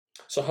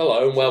So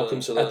hello and welcome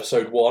to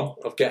episode 1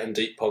 of Getting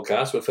Deep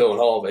podcast with Phil and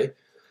Harvey.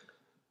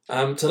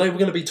 Today we're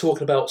going to be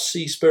talking about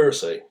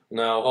Seaspiracy.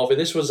 Now Harvey,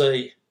 this was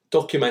a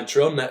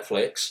documentary on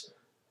Netflix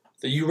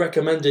that you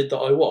recommended that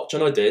I watch,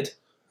 and I did,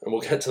 and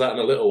we'll get to that in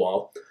a little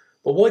while.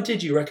 But why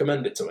did you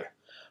recommend it to me?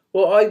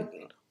 Well,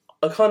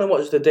 I kind of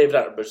watched the David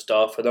Attenborough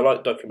stuff, and I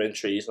like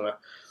documentaries, and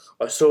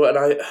I saw it,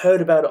 and I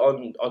heard about it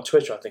on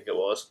Twitter, I think it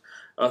was,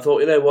 and I thought,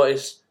 you know what,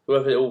 it's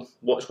worth it all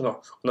watching on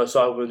the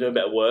side when we're doing a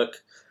bit of work.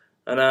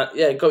 And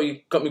it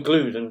got me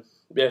glued, and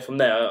from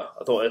there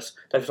I thought it's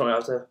definitely something I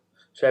have to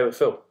share with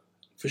Phil.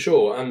 For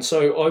sure, and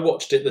so I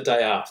watched it the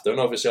day after, and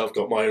obviously I've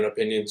got my own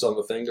opinions on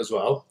the thing as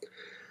well.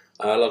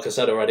 Like I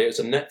said already, it's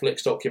a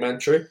Netflix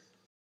documentary.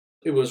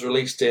 It was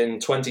released in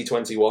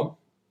 2021,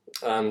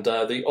 and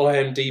the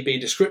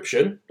IMDb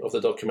description of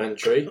the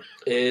documentary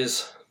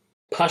is: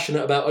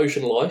 passionate about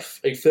ocean life,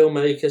 a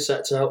filmmaker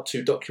sets out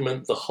to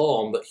document the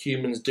harm that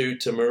humans do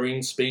to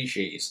marine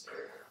species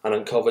and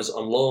uncovers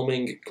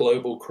alarming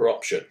global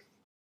corruption.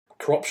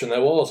 Corruption there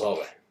was, are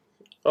we?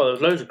 Oh, there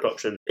was loads of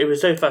corruption. It was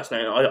so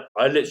fascinating.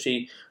 I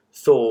literally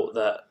thought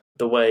that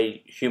the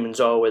way humans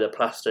are with their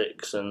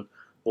plastics and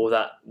all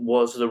that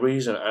was the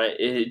reason, and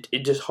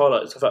it just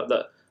highlights the fact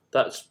that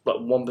that's like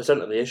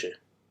 1% of the issue.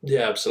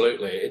 Yeah,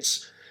 absolutely.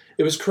 It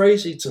was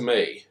crazy to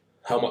me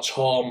how much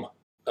harm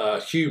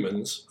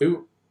humans,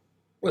 who,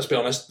 let's be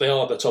honest, they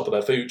are at the top of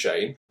their food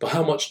chain, but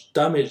how much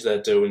damage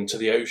they're doing to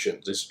the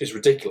oceans is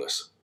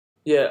ridiculous.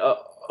 Yeah,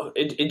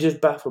 it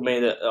just baffled me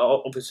that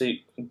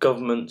obviously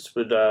governments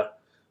would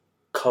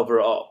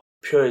cover it up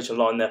purely to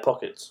line their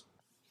pockets.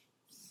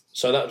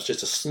 So that was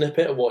just a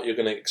snippet of what you're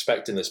going to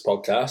expect in this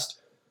podcast.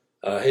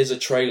 Here's a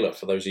trailer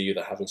for those of you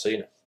that haven't seen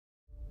it.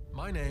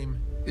 My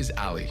name is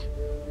Ali.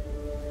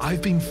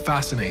 I've been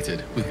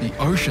fascinated with the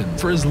ocean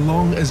for as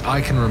long as I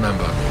can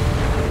remember.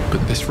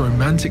 But this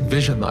romantic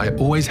vision that I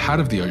always had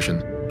of the ocean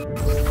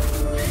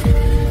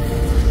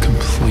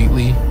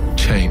completely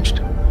changed.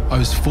 I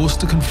was forced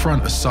to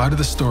confront a side of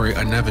the story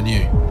I never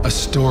knew, a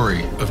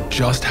story of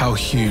just how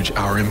huge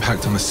our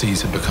impact on the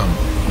seas had become.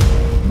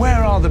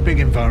 Where are the big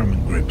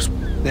environment groups?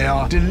 They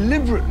are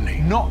deliberately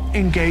not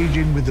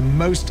engaging with the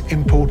most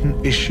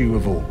important issue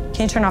of all.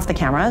 Can you turn off the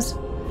cameras?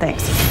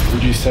 Thanks.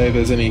 Would you say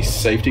there's any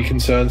safety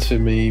concerns for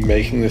me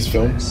making this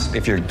film?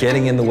 If you're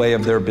getting in the way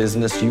of their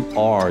business, you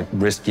are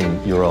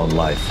risking your own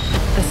life.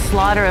 The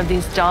slaughter of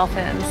these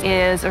dolphins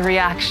is a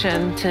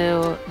reaction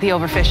to the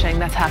overfishing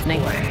that's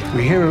happening.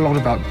 We hear a lot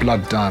about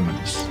blood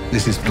diamonds.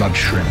 This is blood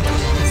shrimp.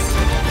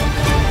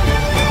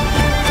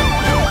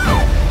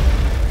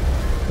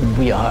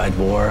 We are at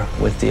war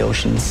with the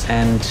oceans,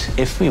 and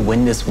if we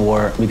win this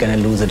war, we're going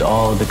to lose it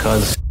all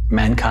because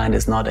mankind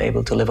is not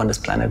able to live on this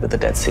planet with the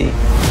Dead Sea.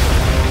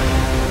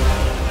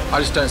 I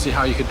just don't see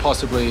how you could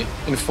possibly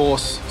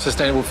enforce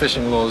sustainable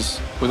fishing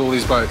laws with all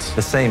these boats.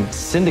 The same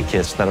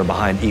syndicates that are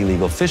behind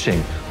illegal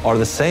fishing are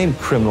the same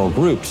criminal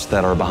groups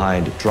that are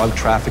behind drug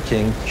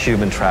trafficking,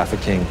 human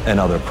trafficking, and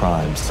other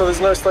crimes. So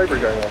there's no slavery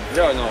going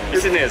on? No.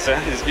 Business.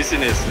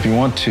 If you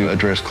want to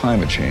address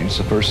climate change,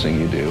 the first thing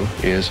you do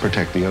is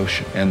protect the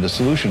ocean. And the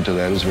solution to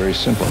that is very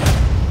simple.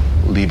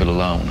 Leave it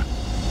alone.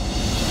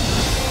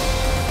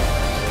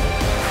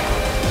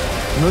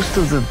 Most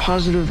of the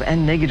positive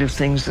and negative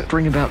things that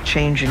bring about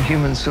change in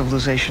human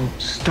civilization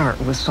start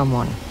with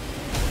someone.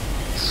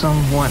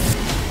 Someone.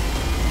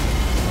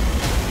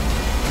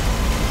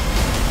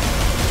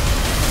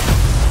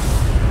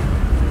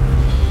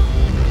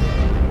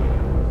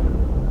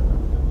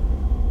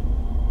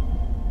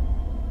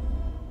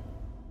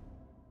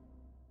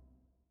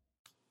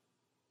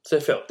 So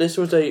Phil, this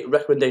was a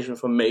recommendation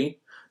from me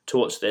to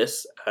watch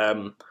this.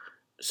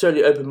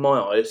 Certainly opened my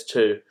eyes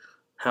to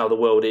how the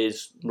world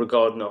is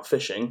regarding our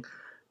fishing.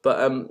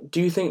 But do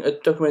you think a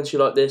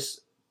documentary like this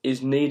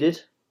is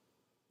needed?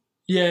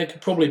 Yeah, it could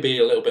probably be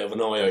a little bit of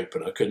an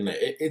eye-opener, couldn't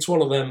it? It's one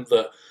of them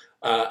that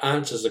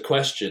answers a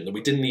question that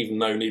we didn't even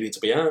know needed to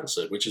be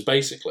answered, which is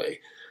basically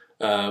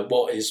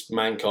what is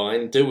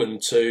mankind doing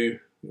to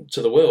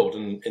the world,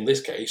 and in this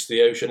case,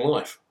 the ocean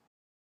life.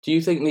 Do you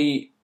think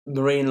the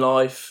marine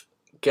life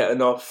get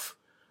enough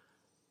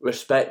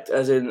respect,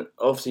 as in,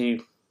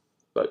 obviously,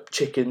 like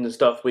chicken and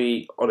stuff we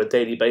eat on a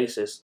daily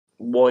basis?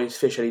 Why is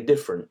fish any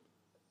different?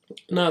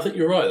 No, I think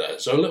you're right there.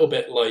 So a little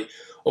bit like,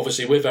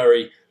 obviously we're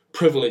very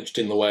privileged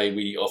in the way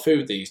we eat our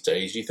food these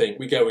days. You think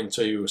we go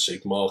into a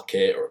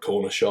supermarket or a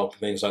corner shop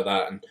and things like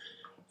that,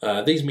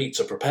 and these meats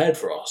are prepared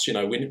for us. You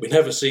know, we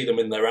never see them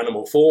in their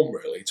animal form,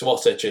 really. To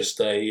us, they're just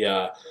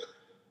a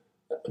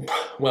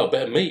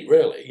bit of meat,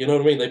 really. You know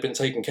what I mean? They've been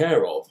taken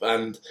care of,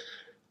 and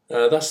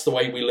that's the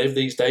way we live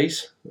these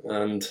days.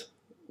 And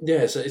yeah,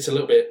 it's a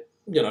little bit,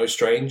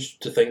 strange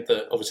to think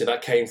that obviously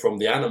that came from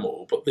the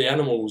animal, but the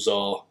animals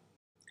are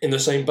in the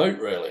same boat,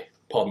 really.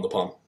 Pardon the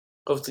pun.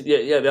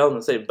 Obviously, yeah, they are in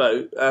the same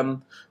boat.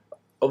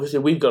 Obviously,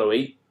 we've got to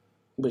eat,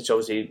 which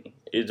obviously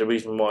is the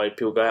reason why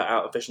people go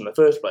out and fish in the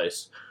first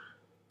place.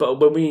 But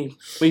when we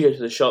go to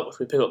the shop,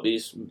 we pick up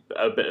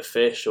a bit of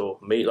fish or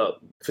meat. Like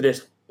for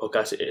this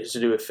podcast, it's to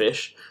do with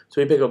fish.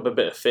 So we pick up a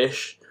bit of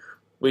fish.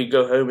 We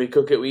go home, we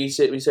cook it, we eat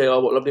it. We say,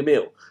 "Oh, what a lovely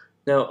meal."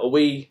 Now, are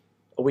we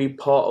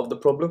part of the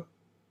problem?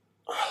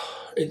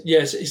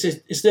 Yes, it's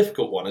a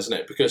difficult one, isn't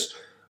it? Because,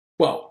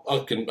 well, I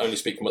can only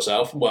speak for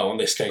myself. Well, in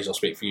this case, I'll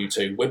speak for you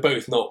too. We're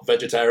both not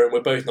vegetarian.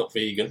 We're both not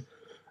vegan.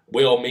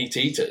 We are meat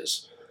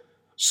eaters.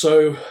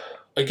 So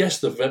I guess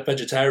the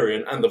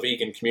vegetarian and the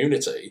vegan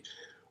community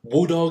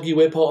would argue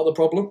we're part of the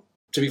problem.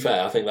 To be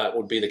fair, I think that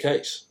would be the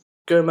case.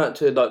 Going back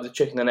to like the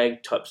chicken and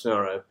egg type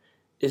scenario,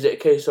 is it a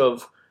case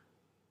of,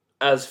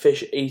 as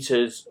fish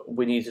eaters,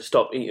 we need to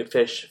stop eating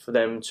fish for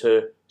them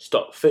to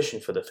stop fishing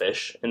for the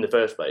fish in the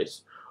first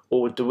place?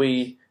 Or do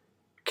we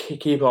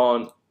keep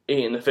on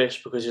eating the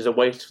fish because there's a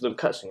waste for them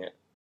catching it?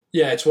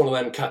 Yeah, it's one of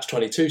them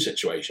catch-22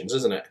 situations,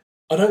 isn't it?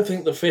 I don't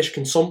think the fish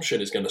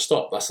consumption is going to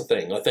stop, that's the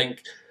thing. I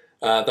think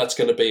that's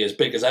going to be as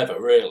big as ever,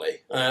 really.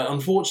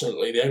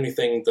 Unfortunately, the only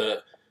thing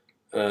that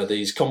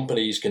these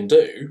companies can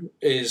do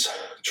is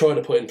try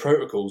to put in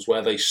protocols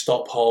where they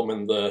stop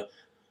harming the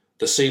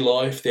sea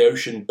life, the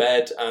ocean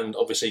bed, and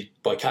obviously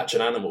by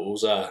catching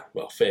animals,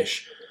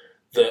 fish,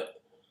 that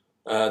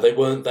they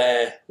weren't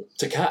there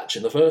to catch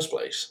in the first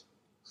place.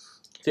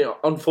 Yeah,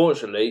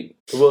 unfortunately,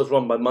 the world's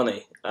run by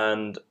money,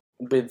 and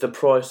with the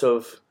price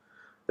of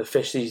the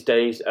fish these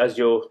days, as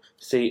you'll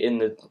see in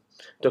the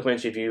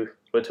documentary if you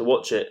were to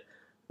watch it,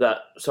 that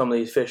some of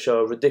these fish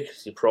are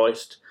ridiculously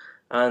priced,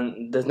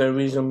 and there's no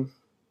reason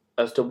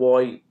as to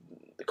why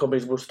the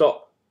companies will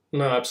stop.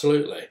 No,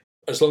 absolutely.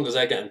 As long as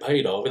they're getting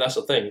paid off, that's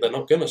the thing, they're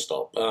not going to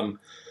stop.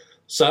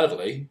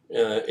 Sadly,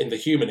 in the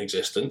human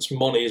existence,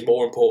 money is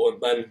more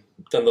important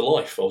than the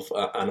life of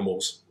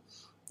animals.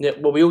 Yeah,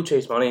 well, we all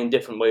chase money in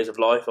different ways of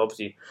life,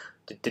 obviously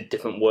did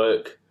different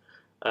work,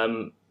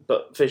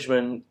 but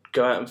fishermen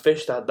go out and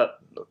fish. That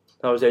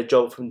was their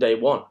job from day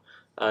one,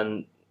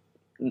 and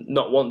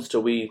not once do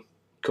we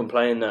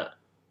complain that,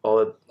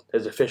 oh,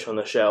 there's a fish on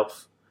the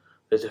shelf,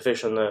 there's a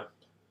fish on the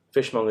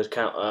fishmonger's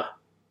counter.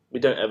 We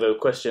don't ever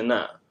question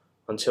that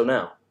until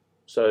now.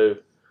 So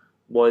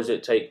why does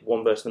it take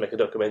one person to make a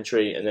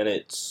documentary and then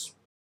it's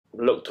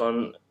looked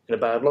on in a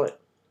bad light?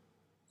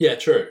 Yeah,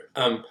 true.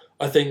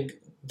 I think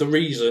the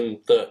reason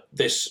that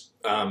this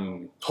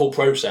whole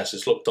process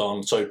is looked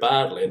on so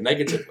badly and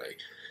negatively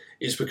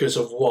is because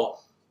of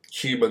what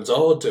humans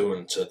are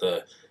doing to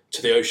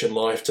the ocean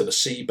life, to the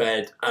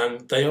seabed,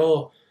 and they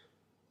are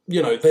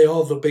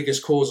the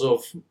biggest cause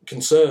of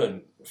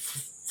concern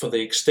for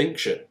the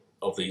extinction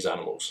of these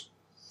animals.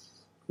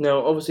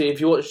 Now, obviously, if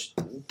you watch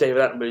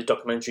David Attenborough's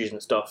documentaries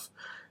and stuff,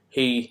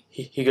 he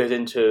goes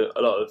into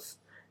a lot of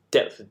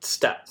depth with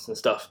stats and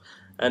stuff,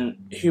 and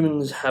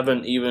humans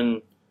haven't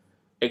even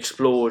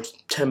explored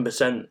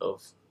 10%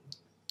 of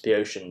the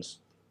oceans.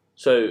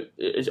 So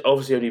it's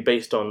obviously only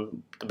based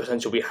on the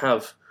potential we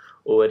have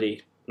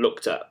already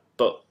looked at.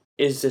 But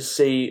is the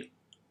sea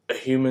a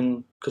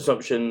human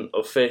consumption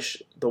of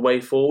fish the way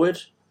forward?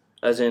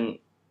 As in,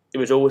 it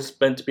was always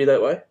meant to be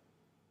that way?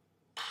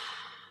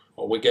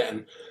 Well, we're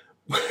getting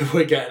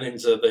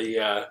into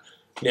the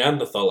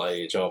Neanderthal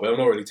age, are we? I'm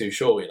not really too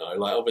sure,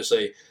 Like,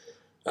 obviously,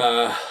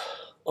 our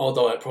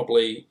diet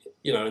probably,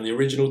 in the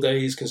original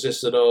days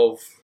consisted of...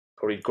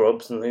 probably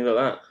grubs and things like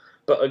that.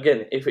 But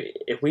again,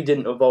 if we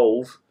didn't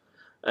evolve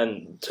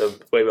and to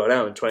where we are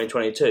now in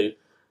 2022,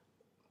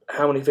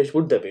 how many fish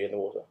would there be in the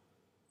water?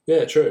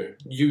 Yeah, true.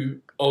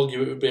 You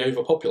argue it would be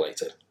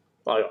overpopulated.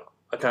 I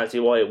can't see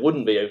why it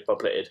wouldn't be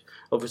overpopulated.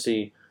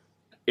 Obviously,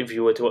 if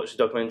you were to watch the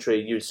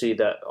documentary, you'd see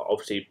that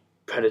obviously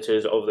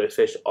predators of those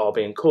fish are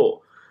being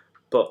caught.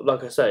 But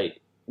like I say,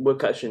 we're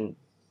catching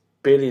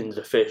billions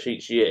of fish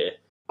each year.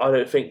 I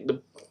don't think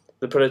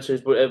the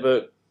predators would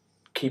ever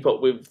keep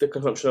up with the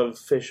consumption of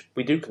fish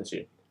we do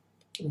consume.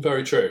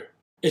 Very true.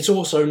 It's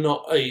also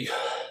not a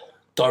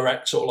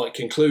direct sort of like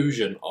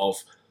conclusion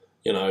of,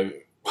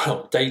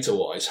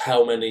 data-wise,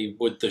 how many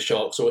would the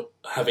sharks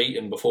have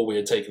eaten before we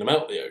had taken them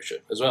out of the ocean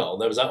as well.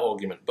 There was that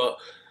argument, but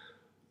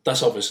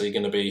that's obviously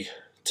going to be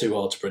too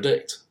hard to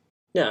predict.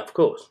 Yeah, of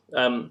course.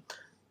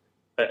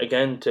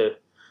 Again, to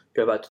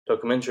go back to the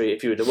documentary,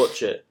 if you were to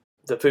watch it,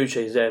 the food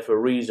chain is there for a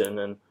reason,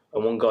 and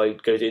one guy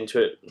goes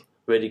into it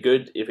really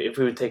good. If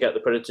we would take out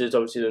the predators,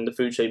 obviously then the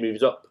food chain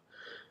moves up,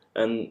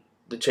 and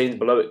the chains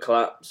below it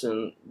collapse,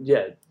 and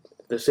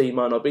the sea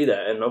might not be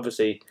there. And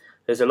obviously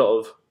there's a lot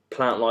of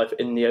plant life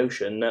in the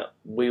ocean that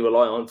we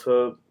rely on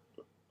for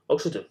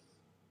oxygen.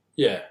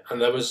 Yeah,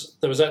 and there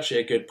was actually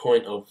a good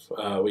point of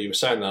what you were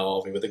saying there,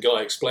 Harvey, with the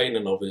guy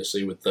explaining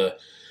obviously with the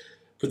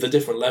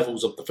different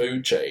levels of the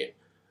food chain,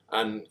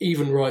 and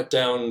even right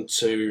down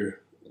to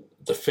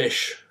the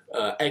fish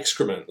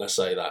excrement, let's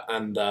say that,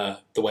 and the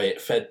way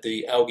it fed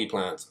the algae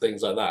plants,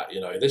 things like that.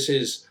 This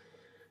is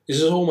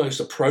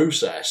almost a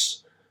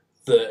process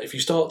that if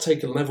you start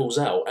taking levels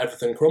out,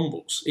 everything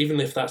crumbles. Even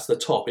if that's the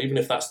top, even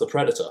if that's the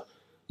predator,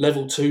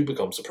 level 2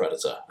 becomes the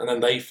predator, and then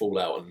they fall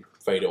out and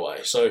fade away.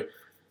 So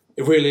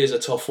it really is a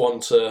tough one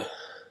to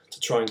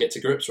try and get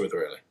to grips with,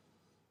 really.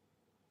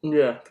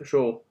 Yeah, for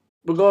sure.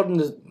 Regarding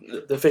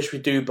the fish we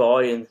do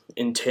buy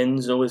in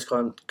tins and all this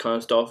kind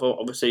of stuff,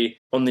 obviously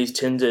on these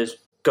tins there's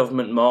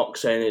government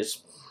marks saying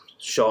it's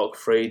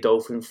shark-free,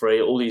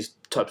 dolphin-free, all these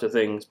types of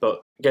things.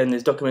 But again,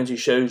 this documentary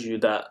shows you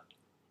that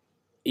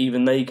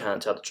even they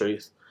can't tell the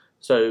truth.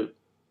 So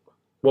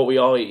what we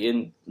are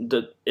eating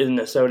that isn't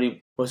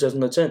necessarily what it says on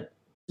the tin.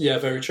 Yeah,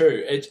 very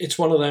true. It's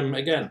one of them,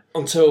 again,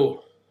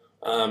 until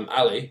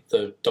Ali,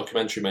 the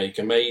documentary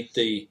maker,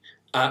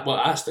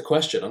 asked the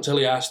question, until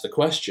he asked the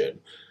question,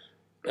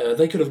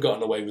 they could have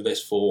gotten away with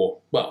this for,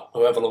 well,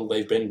 however long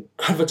they've been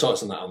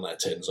advertising that on their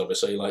tins,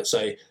 obviously, like,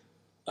 say,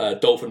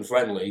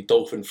 dolphin-friendly,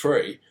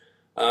 dolphin-free.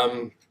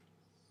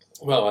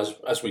 Well,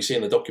 as we see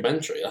in the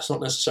documentary, that's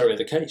not necessarily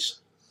the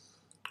case.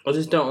 I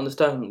just don't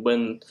understand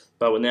when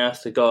they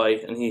asked the guy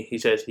and he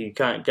says he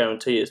can't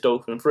guarantee it's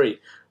dolphin-free.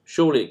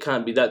 Surely it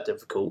can't be that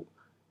difficult.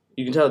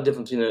 You can tell the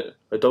difference between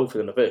a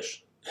dolphin and a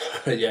fish.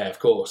 Yeah, of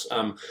course.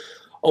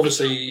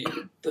 Obviously,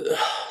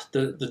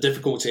 the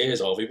difficulty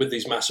is, Harvey, with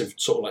these massive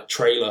sort of like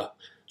trawler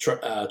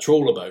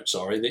boats.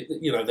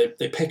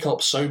 They pick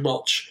up so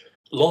much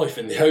life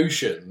in the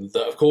ocean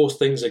that, of course,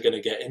 things are going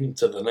to get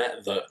into the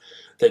net that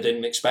they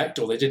didn't expect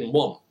or they didn't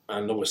want.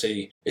 And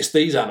obviously, it's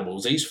these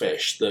animals, these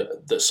fish,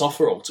 that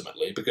suffer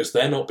ultimately because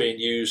they're not being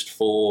used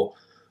for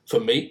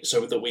meat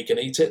so that we can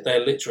eat it.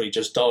 They're literally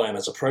just dying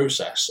as a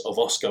process of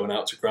us going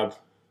out to grab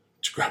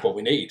what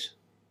we need.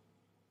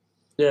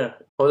 Yeah,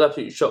 I was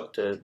absolutely shocked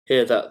to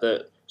hear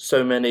that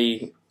so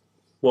many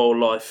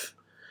wildlife,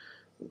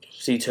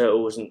 sea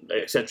turtles and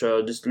etc.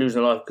 are just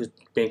losing their life because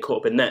being caught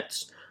up in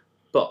nets.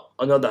 But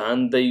on the other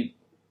hand, they,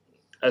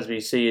 as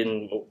we see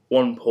in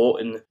one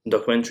port in the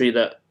documentary,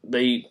 that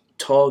they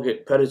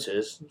target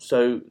predators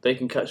so they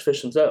can catch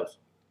fish themselves.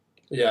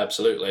 Yeah,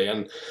 absolutely.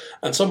 And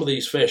some of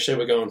these fish, they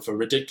were going for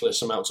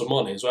ridiculous amounts of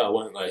money as well,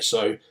 weren't they?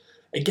 So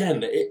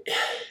again,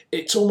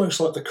 it's almost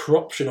like the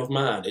corruption of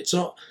man. It's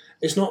not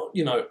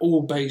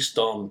all based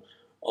on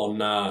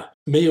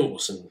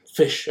meals and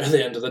fish at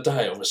the end of the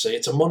day. Obviously,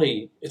 it's a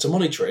money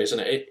tree, isn't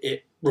it?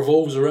 It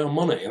revolves around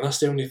money, and that's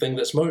the only thing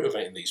that's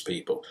motivating these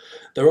people.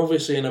 They're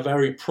obviously in a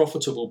very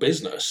profitable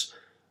business,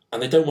 and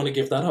they don't want to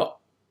give that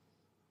up.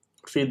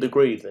 Feed the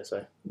greed, they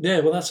say. Yeah,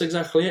 well, that's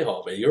exactly it,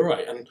 Harvey. You're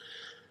right. And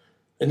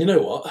you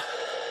know what?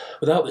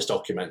 Without this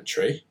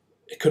documentary,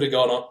 it could have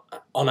gone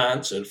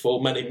unanswered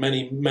for many,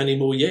 many, many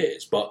more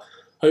years. But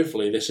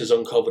hopefully this has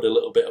uncovered a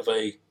little bit of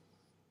a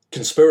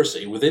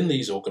conspiracy within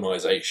these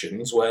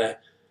organisations where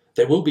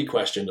they will be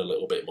questioned a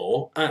little bit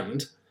more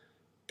and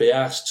be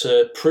asked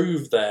to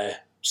prove their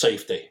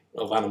safety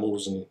of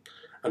animals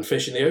and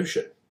fish in the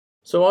ocean.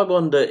 So I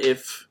wonder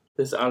if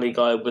this Ali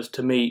guy was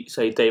to meet,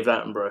 say, David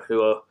Attenborough,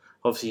 who are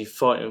obviously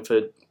fighting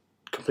for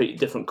completely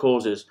different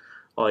causes,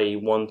 i.e.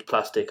 one's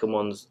plastic and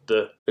one's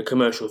the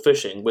commercial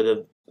fishing,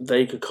 whether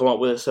they could come up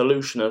with a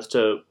solution as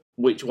to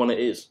which one it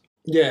is.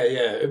 Yeah,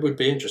 it would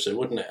be interesting,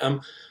 wouldn't it?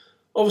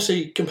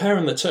 Obviously,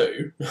 comparing the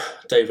two,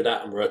 David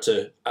Attenborough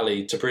to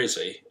Ali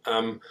Tabrizi,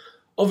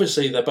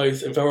 obviously they're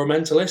both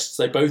environmentalists.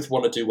 They both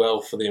want to do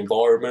well for the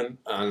environment,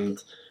 and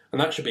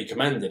that should be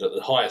commended at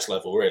the highest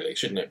level, really,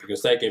 shouldn't it?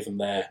 Because they're giving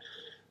their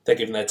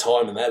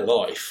time and their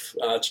life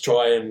to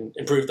try and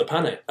improve the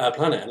planet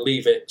and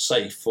leave it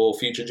safe for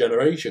future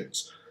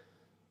generations.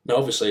 Now,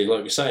 obviously,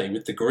 like we say,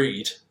 with the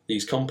greed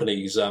these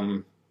companies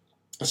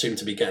seem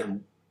to be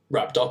getting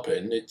wrapped up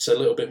in, it's a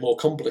little bit more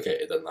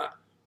complicated than that.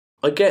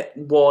 I get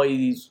why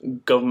these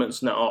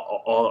governments now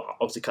are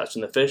obviously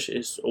catching the fish.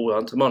 It's all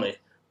down to money.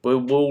 We're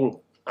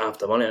all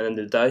after money at the end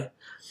of the day,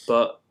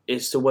 but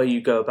it's the way you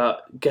go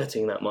about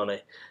getting that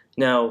money.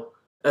 Now,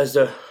 as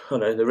the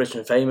rich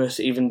and famous,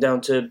 even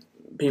down to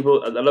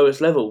people at the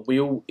lowest level, we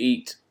all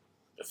eat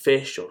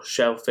fish or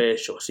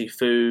shellfish or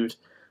seafood.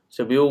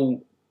 So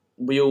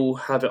we all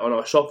have it on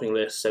our shopping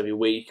lists every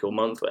week or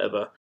month,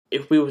 whatever.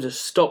 If we were to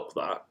stop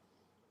that,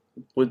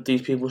 would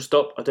these people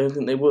stop? I don't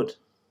think they would.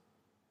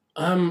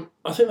 I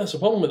think that's the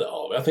problem with it,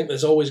 Harvey. I think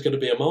there's always going to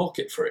be a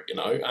market for it,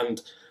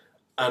 and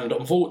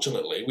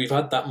unfortunately, we've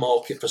had that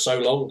market for so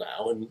long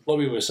now, and like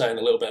we were saying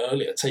a little bit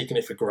earlier, taking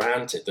it for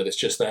granted that it's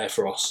just there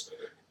for us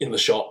in the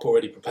shop,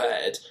 already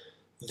prepared,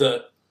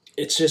 that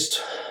it's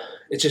just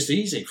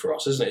easy for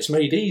us, isn't it? It's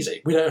made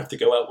easy. We don't have to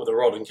go out with a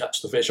rod and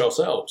catch the fish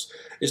ourselves.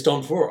 It's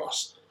done for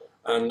us.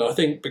 And I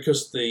think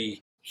because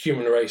the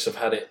human race have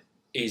had it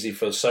easy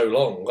for so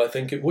long, I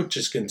think it would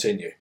just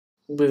continue.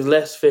 With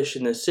less fish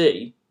in the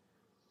sea,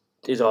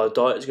 is our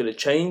diet going to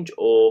change,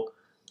 or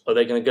are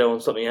they going to go on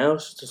something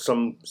else, to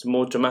some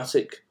more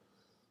dramatic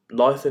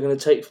life they're going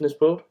to take from this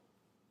world?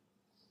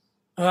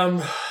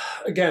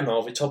 Again,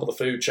 Harvey, top of the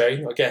food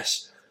chain, I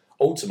guess,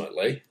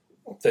 ultimately,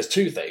 there's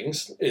two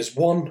things. Is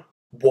one,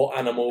 what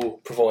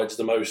animal provides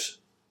the most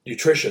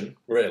nutrition,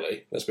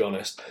 really, let's be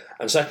honest,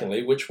 and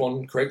secondly, which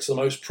one creates the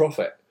most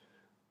profit.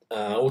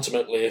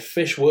 Ultimately, if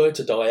fish were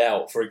to die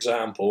out, for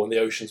example, and the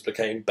oceans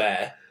became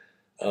bare,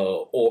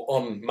 or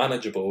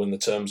unmanageable in the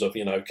terms of,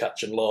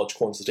 catching large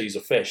quantities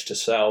of fish to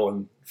sell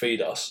and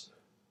feed us,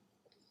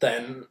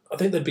 then I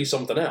think there'd be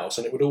something else,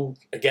 and it would all,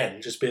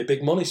 again, just be a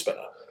big money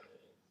spinner.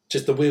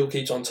 Just the wheel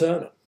keeps on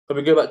turning. But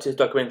we go back to this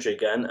documentary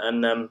again,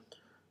 and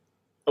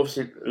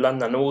obviously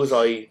land animals,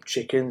 i.e.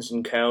 chickens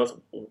and cows,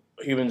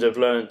 humans have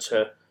learned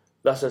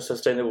that's a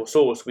sustainable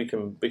source. We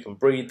can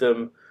breed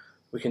them,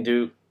 we can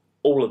do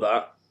all of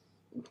that.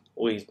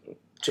 All these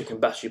chicken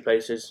battery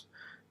places.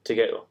 to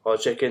get our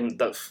chicken.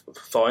 That's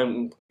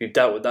fine. We've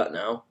dealt with that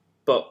now.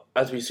 But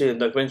as we see in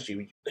the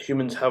documentary,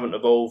 humans haven't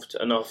evolved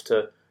enough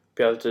to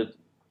be able to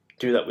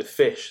do that with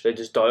fish. They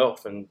just die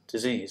off and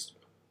disease.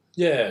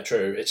 Yeah,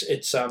 true.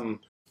 It's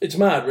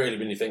mad, really,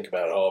 when you think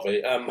about it,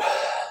 Harvey.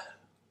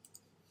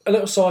 A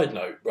little side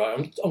note,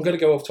 right? I'm going to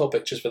go off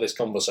topic just for this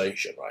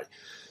conversation, right?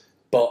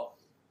 But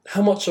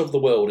how much of the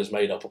world is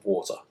made up of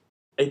water?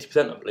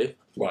 80%, I believe.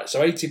 Right,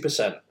 so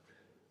 80%.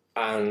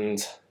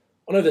 And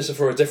I know this is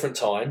for a different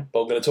time,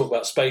 but I'm going to talk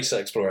about space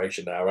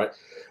exploration now, right?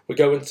 We're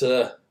going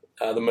to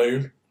the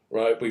moon,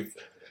 right? We've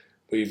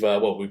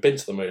been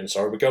to the moon.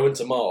 Sorry, we're going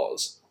to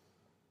Mars.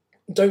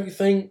 Don't you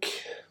think,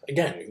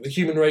 again, the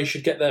human race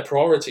should get their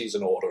priorities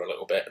in order a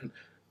little bit and,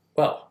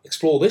 well,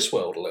 explore this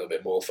world a little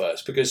bit more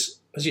first? Because,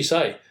 as you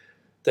say,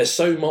 there's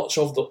so much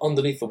of the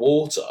underneath the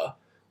water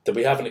that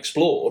we haven't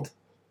explored,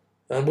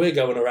 and we're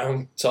going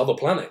around to other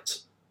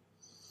planets.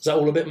 Is that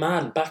all a bit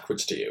mad and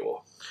backwards to you,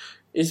 or?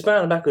 It's mad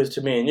and backwards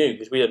to me and you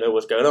because we don't know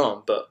what's going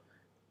on. But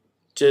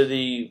to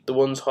the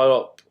ones higher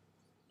up,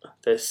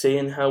 they're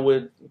seeing how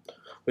we're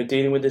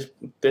dealing with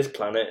this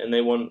planet, and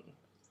they want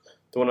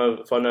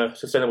to find a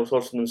sustainable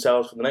solution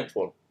themselves for the next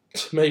one.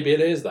 Maybe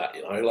it is that,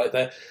 like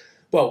they're.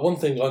 Well, one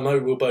thing I know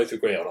we'll both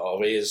agree on,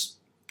 Harvey, is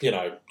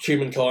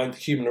humankind, the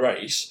human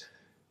race,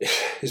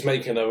 is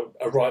making a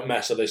right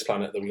mess of this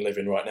planet that we live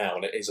in right now,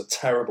 and it is a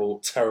terrible,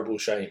 terrible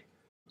shame.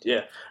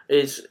 Yeah,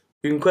 you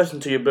can question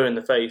till you're blue in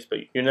the face, but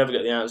you never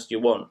get the answer you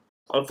want.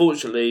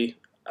 Unfortunately,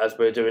 as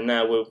we're doing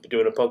now, we're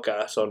doing a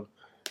podcast on,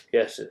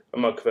 yes, a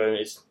microphone,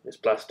 it's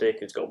plastic,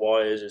 it's got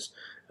wires, it's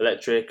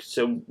electric,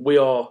 so we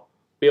are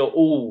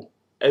all,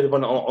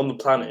 everyone on the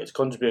planet is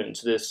contributing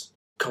to this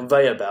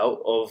conveyor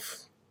belt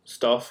of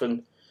stuff,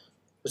 and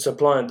the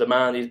supply and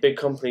demand, these big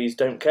companies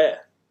don't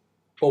care.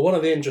 Well, one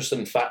of the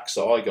interesting facts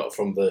that I got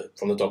from the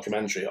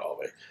documentary,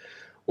 Harvey,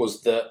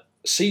 was that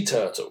sea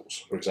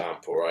turtles, for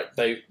example, right?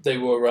 They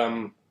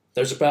were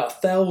there was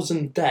about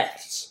 1,000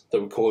 deaths that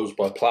were caused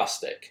by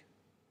plastic,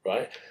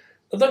 right?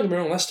 Now, don't get me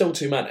wrong, that's still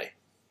too many,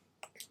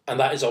 and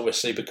that is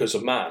obviously because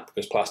of man,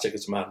 because plastic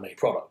is a man-made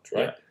product,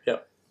 right? Yeah.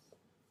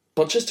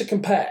 But just to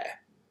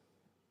compare,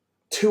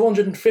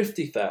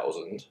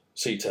 250,000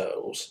 sea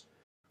turtles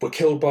were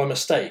killed by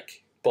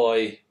mistake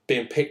by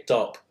being picked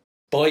up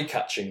by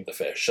catching the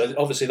fish. So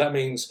obviously that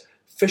means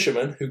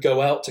fishermen who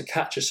go out to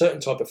catch a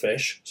certain type of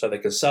fish so they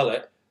can sell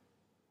it,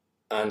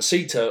 and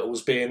sea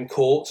turtles being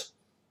caught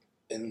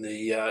in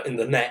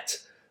the net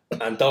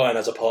and dying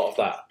as a part of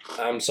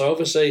that. So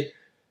obviously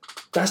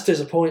that's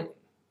disappointing.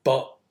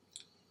 But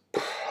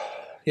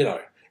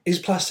is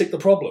plastic the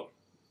problem?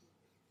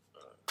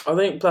 I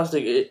think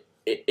plastic it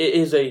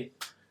is a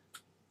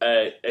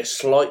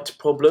slight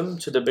problem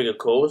to the bigger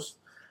cause.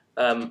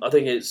 I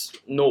think it's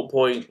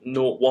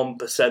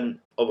 0.01%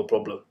 of a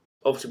problem.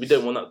 Obviously, we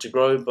don't want that to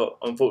grow, but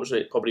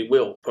unfortunately, it probably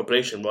will.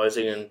 Population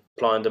rising and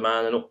supply and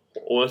demand and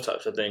all those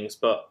types of things.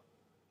 But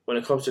when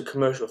it comes to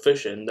commercial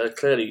fishing, that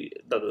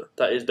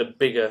is the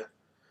bigger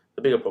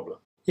problem.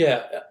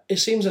 Yeah, it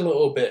seems a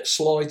little bit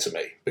sly to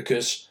me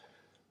because,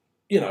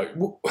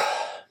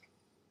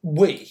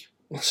 we,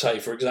 say,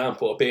 for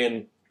example, are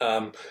being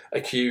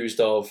accused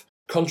of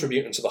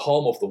contributing to the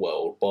harm of the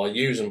world by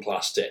using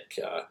plastic.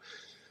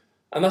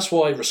 And that's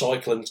why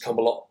recycling's come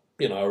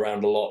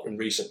around a lot in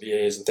recent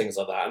years and things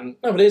like that. And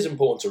no, it is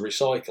important to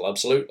recycle,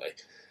 absolutely.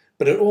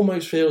 But it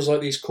almost feels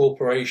like these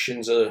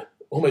corporations are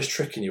almost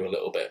tricking you a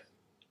little bit.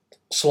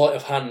 Sleight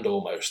of hand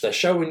almost. They're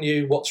showing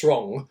you what's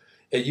wrong.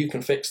 You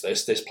can fix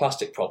this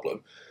plastic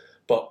problem.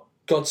 But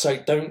God's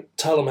sake, don't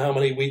tell them how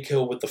many we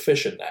kill with the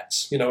fishing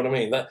nets. You know what I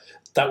mean?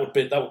 That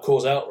would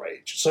cause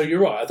outrage. So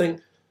you're right. I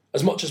think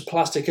as much as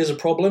plastic is a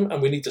problem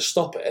and we need to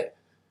stop it,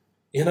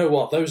 you know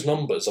what? Those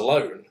numbers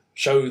alone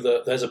show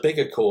that there's a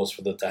bigger cause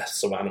for the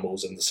deaths of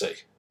animals in the sea.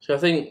 So I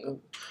think,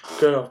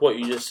 going off what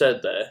you just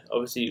said there,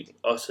 obviously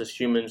us as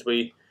humans,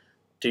 we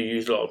do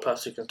use a lot of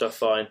plastic and stuff,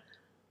 fine.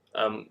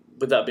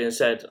 With that being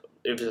said,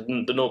 if it's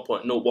the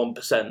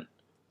 0.01%,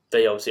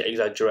 they obviously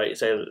exaggerate,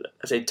 say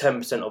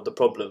 10% of the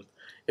problem.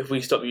 If we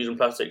stop using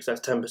plastics,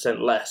 that's 10%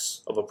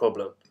 less of a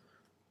problem.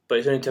 But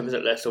it's only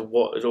 10% less of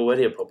what is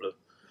already a problem.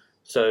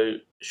 So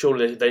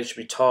surely they should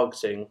be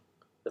targeting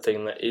the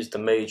thing that is the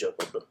major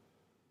problem.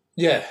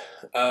 Yeah,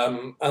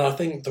 and I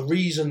think the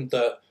reason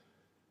that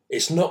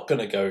it's not going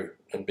to go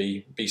and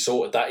be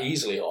sorted that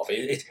easily off,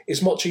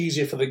 it's much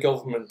easier for the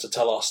government to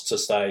tell us to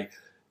say,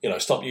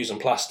 stop using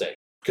plastic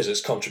because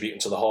it's contributing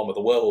to the harm of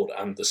the world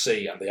and the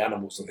sea and the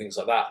animals and things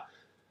like that.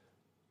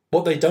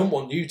 What they don't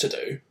want you to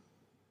do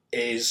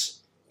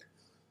is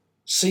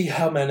see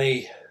how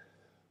many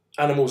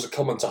animals are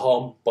coming to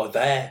harm by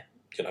their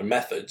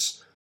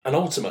methods, and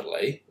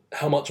ultimately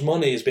how much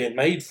money is being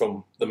made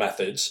from the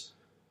methods.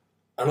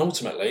 And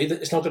ultimately,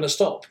 it's not going to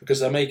stop because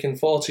they're making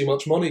far too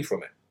much money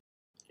from it.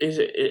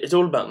 It's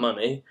all about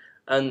money,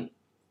 and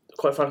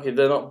quite frankly,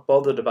 they're not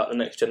bothered about the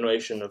next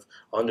generation of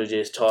 100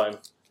 years' time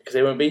because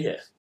they won't be here.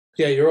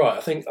 Yeah, you're right.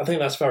 I think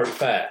that's very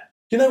fair.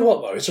 You know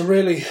what though? It's a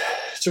really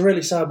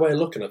sad way of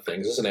looking at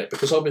things, isn't it?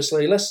 Because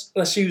obviously,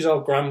 let's use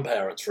our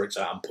grandparents for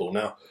example.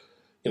 Now,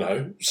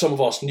 some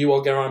of us knew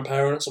our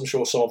grandparents. I'm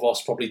sure some of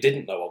us probably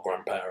didn't know our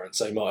grandparents.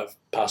 They might have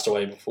passed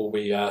away before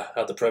we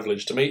had the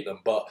privilege to meet them,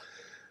 but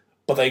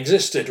they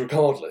existed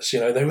regardless.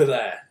 They were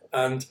there.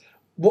 And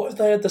what if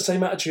they had the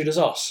same attitude as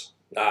us?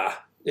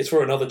 It's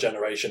for another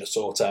generation to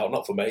sort out,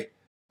 not for me.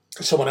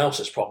 It's someone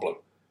else's problem.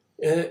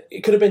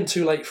 It could have been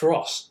too late for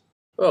us.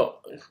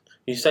 Well,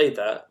 you say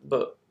that,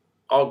 but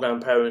our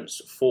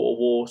grandparents fought a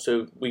war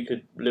so we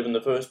could live in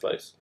the first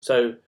place.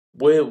 So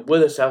we're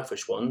the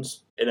selfish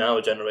ones in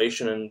our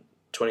generation and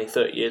 20,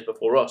 30 years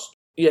before us.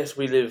 Yes,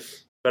 we live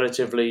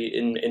relatively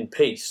in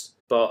peace,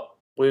 but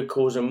we're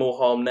causing more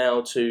harm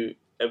now to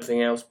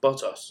everything else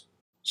but us.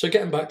 So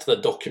getting back to the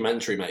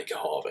documentary maker,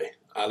 Harvey,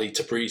 Ali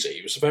Tabrizi,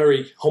 he was a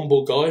very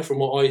humble guy from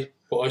what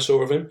I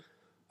saw of him.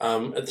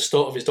 At the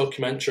start of his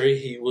documentary,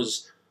 he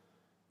was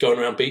going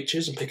around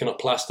beaches and picking up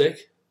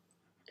plastic.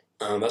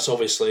 That's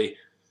obviously a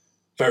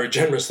very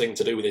generous thing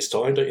to do with his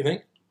time, don't you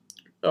think?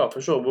 Oh,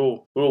 for sure.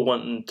 We're all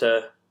wanting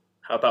to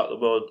help out the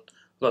world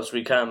as much as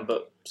we can,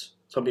 but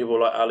some people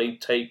like Ali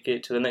take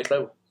it to the next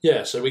level.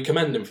 Yeah, so we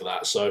commend him for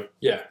that. So,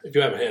 yeah, if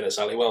you ever hear this,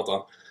 Ali, well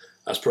done.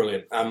 That's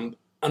brilliant. And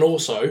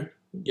also,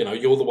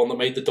 you're the one that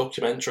made the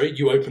documentary.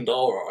 You opened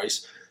our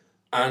eyes.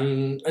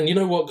 And you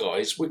know what,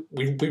 guys?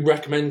 We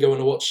recommend going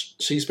to watch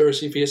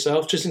Seaspiracy for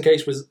yourself, just in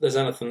case there's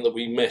anything that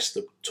we missed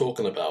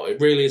talking about. It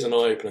really is an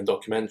eye-opening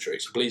documentary,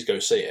 so please go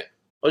see it.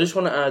 I just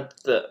want to add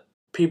that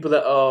people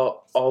that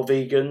are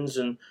vegans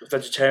and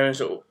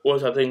vegetarians or all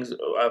type of things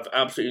have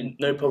absolutely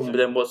no problem with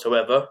them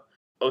whatsoever.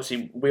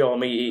 Obviously, we are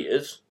meat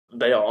eaters.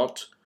 They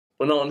aren't.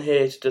 We're not on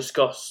here to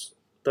discuss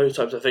those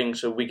types of things,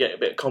 so we get a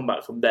bit of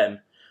combat from them,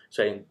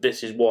 saying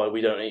this is why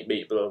we don't eat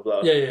meat, blah,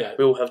 blah, blah. Yeah.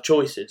 We all have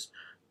choices.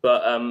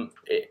 But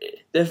it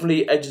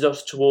definitely edges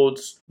us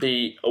towards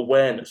the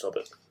awareness of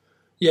it.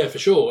 Yeah, for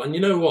sure. And you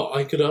know what?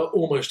 I could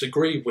almost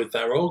agree with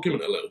their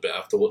argument a little bit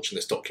after watching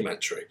this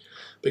documentary,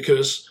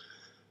 because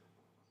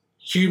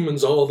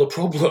humans are the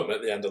problem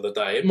at the end of the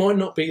day. It might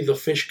not be the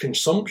fish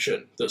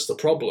consumption that's the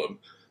problem,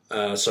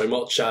 so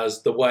much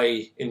as the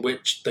way in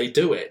which they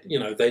do it.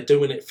 They're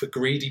doing it for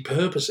greedy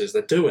purposes.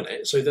 They're doing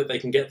it so that they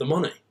can get the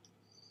money.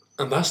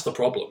 And that's the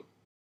problem.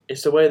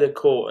 It's the way they're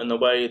caught and the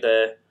way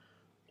they're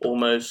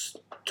almost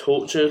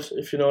tortured,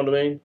 if you know what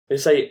I mean. They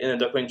say in a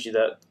documentary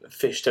that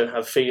fish don't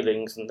have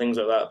feelings and things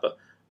like that, but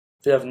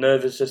they have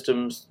nervous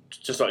systems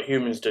just like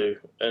humans do.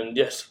 And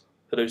yes,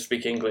 they don't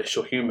speak English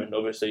or human,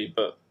 obviously,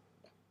 but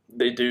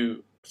they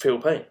do feel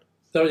pain.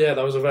 Oh yeah,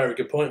 that was a very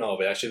good point,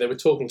 Harvey. Actually, they were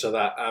talking to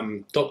that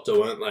doctor,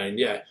 weren't they? And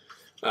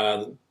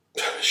yeah,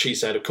 she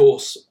said, of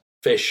course,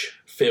 fish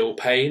feel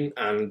pain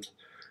and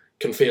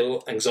can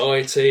feel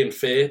anxiety and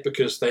fear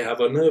because they have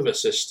a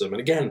nervous system.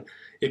 And again,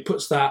 it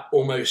puts that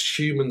almost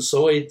human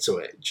side to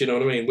it. Do you know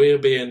what I mean? We're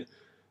being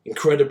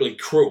incredibly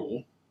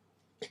cruel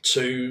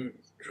to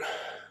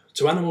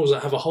animals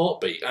that have a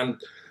heartbeat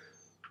and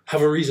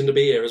have a reason to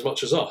be here as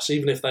much as us,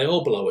 even if they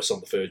are below us on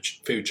the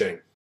food chain.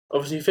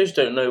 Obviously, fish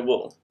don't know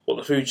what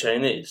the food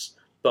chain is,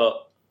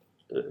 but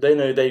they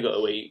know they got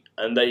to eat,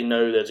 and they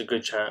know there's a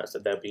good chance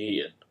that they'll be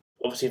eaten.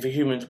 Obviously, for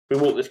humans, we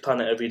walk this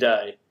planet every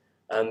day,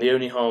 and the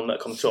only harm that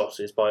comes to us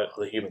is by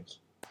other humans.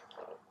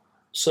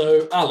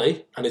 So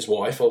Ali and his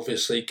wife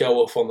obviously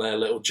go off on their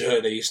little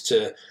journeys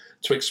to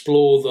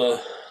explore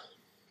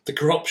the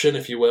corruption,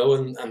 if you will,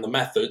 and the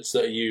methods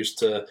that are used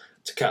to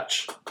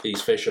catch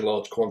these fish in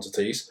large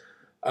quantities.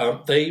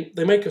 They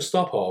make a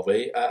stop,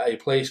 Harvey, at a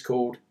place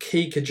called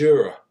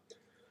Kikajura,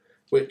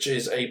 which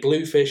is a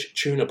bluefish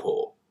tuna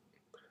port.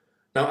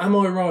 Now, am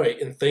I right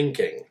in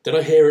thinking, did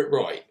I hear it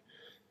right,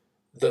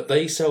 that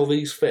they sell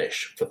these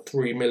fish for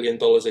 $3 million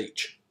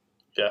each?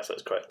 Yes,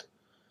 that's correct.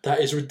 That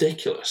is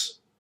ridiculous.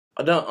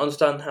 I don't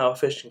understand how a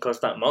fish can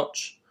cost that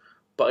much,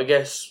 but I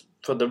guess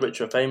for the rich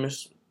and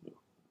famous,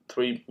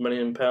 £3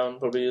 million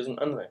probably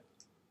isn't anything.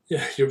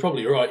 Yeah, you're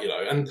probably right,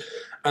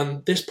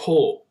 And this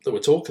port that we're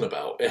talking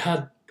about, it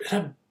had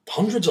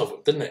hundreds of them,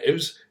 didn't it? It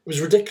was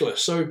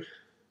ridiculous. So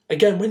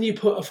again, when you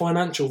put a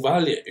financial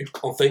value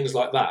on things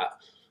like that,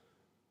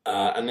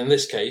 and in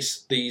this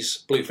case,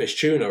 these bluefish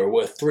tuna are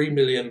worth $3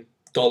 million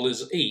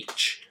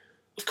each,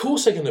 of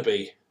course they're going to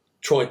be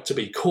tried to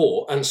be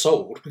caught and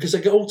sold because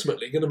they're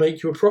ultimately going to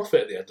make you a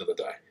profit at the end of the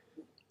day.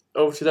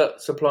 Obviously,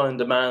 that supply and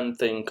demand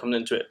thing comes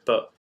into it,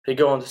 but they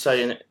go on to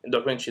say in the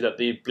documentary that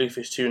the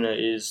bluefish tuna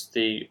is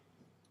the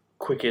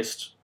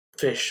quickest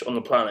fish on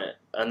the planet,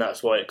 and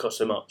that's why it costs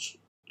so much.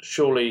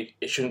 Surely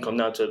it shouldn't come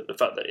down to the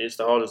fact that it's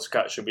the hardest to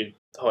catch should be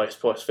the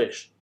highest priced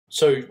fish.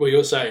 So what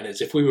you're saying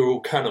is if we were all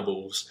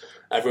cannibals,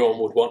 everyone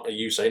would want a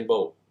Usain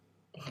Bolt?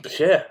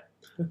 Yeah.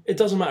 It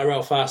doesn't matter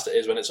how fast it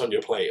is when it's on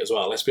your plate as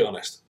well, let's be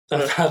honest.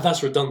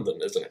 That's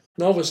redundant, isn't it?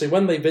 Now, obviously,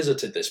 when they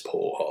visited this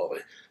port,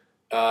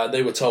 Harvey,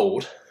 they were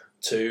told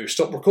to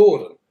stop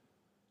recording.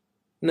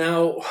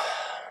 Now,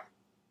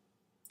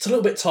 it's a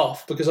little bit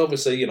tough because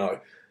obviously,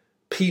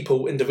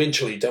 people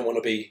individually don't want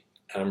to be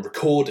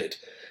recorded.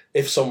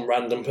 If some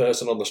random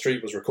person on the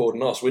street was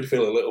recording us, we'd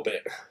feel a little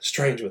bit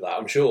strange with that,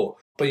 I'm sure.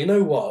 But you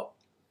know what?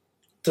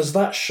 Does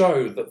that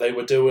show that they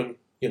were doing,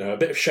 a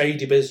bit of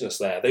shady business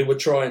there? They were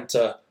trying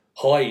to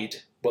hide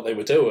what they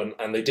were doing,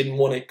 and they didn't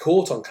want it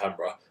caught on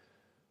camera.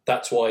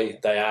 That's why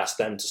they asked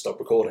them to stop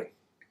recording.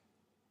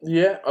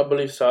 Yeah, I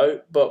believe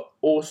so. But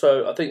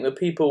also, I think the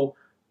people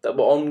that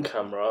were on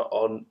camera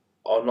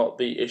are not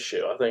the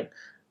issue. I think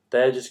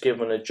they're just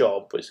given a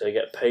job which they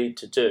get paid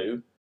to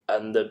do,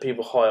 and the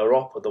people higher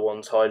up are the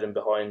ones hiding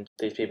behind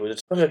these people.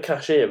 It's like a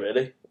cashier,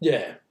 really.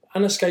 Yeah,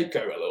 and a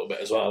scapegoat a little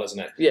bit as well, isn't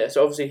it? Yeah,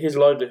 so obviously his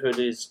livelihood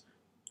is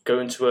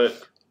going to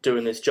work,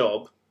 doing this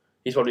job.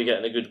 He's probably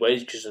getting a good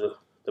wage because of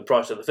the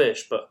price of the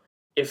fish, but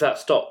if that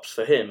stops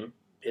for him,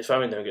 his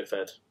family don't get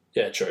fed.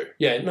 Yeah, true.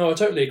 Yeah, no, I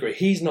totally agree.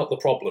 He's not the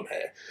problem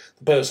here.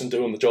 The person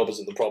doing the job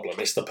isn't the problem.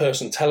 It's the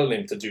person telling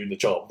him to do the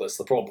job that's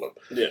the problem.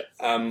 Yeah.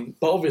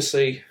 But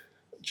obviously,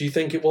 do you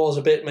think it was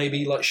a bit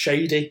maybe like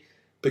shady?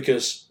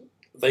 Because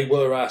they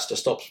were asked to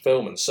stop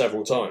filming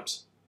several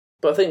times.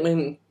 But I think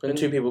when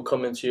two people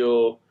come into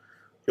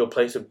your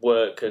place of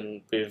work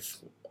and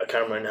with a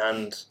camera in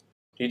hand,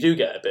 you do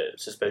get a bit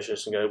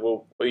suspicious and go,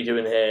 well, what are you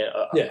doing here?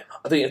 Yeah.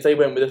 I think if they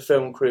went with a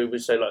film crew,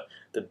 would say like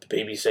the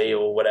BBC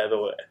or whatever,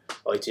 or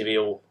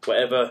ITV or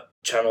whatever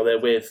channel they're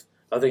with,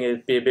 I think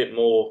it'd be a bit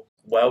more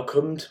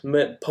welcomed,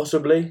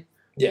 possibly.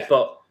 Yeah.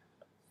 But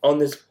on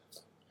this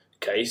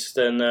case,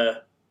 then,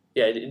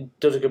 it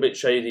does look a bit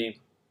shady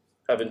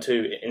having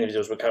two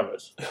individuals with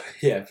cameras.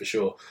 Yeah, for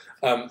sure.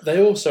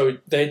 They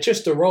had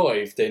just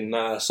arrived in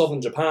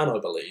southern Japan, I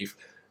believe.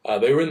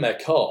 They were in their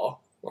car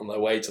on their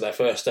way to their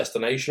first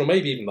destination, or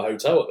maybe even the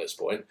hotel at this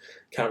point.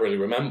 Can't really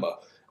remember.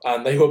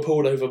 And they were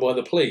pulled over by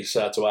the police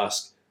to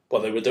ask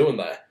what they were doing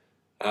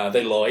there.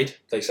 They lied.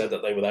 They said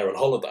that they were there on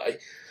holiday.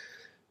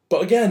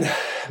 But again,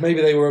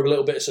 maybe they were a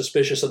little bit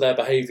suspicious of their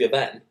behaviour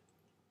then.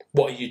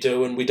 What are you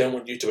doing? We don't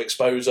want you to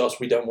expose us.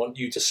 We don't want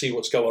you to see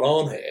what's going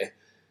on here.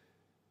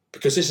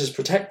 Because this is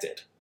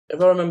protected.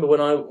 If I remember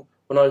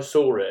when I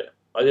saw it,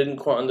 I didn't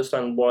quite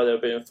understand why they were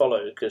being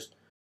followed, because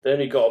they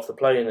only got off the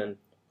plane and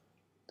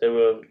they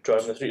were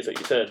driving the streets, like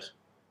you said.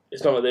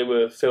 It's not like they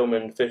were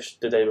filming fish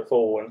the day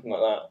before or anything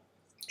like that.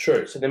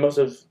 True. So they must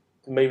have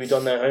maybe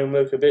done their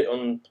homework a bit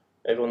on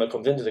everyone that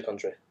comes into the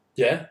country.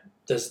 Yeah,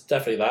 there's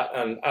definitely that.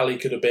 And Ali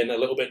could have been a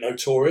little bit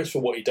notorious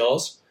for what he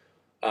does.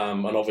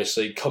 And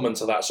obviously, coming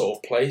to that sort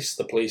of place,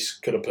 the police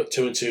could have put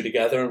two and two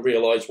together and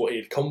realised what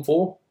he'd come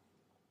for.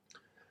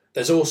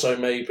 There's also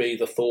maybe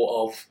the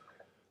thought of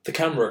the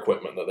camera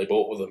equipment that they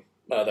bought with them.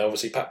 They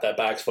obviously packed their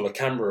bags full of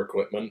camera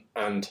equipment,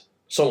 and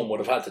someone would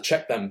have had to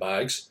check them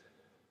bags,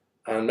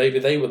 and maybe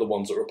they were the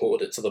ones that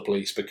reported it to the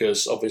police,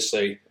 because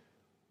obviously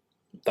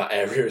that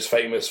area is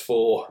famous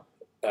for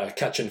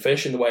catching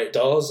fish in the way it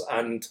does,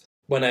 and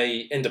when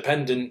a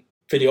independent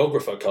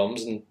videographer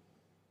comes and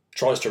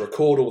tries to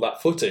record all that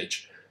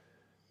footage,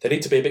 they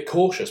need to be a bit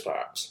cautious,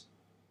 perhaps.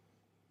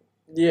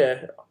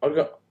 Yeah,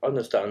 I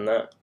understand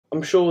that.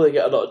 I'm sure they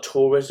get a lot of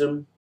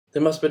tourism. They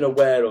must have been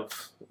aware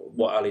of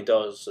what Ali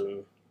does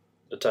and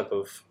the type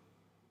of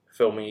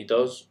filming he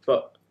does,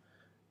 but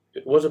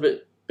it was a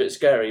bit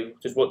scary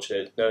just watching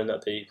it, knowing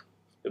that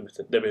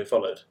they're being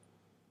followed.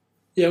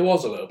 Yeah, it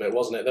was a little bit,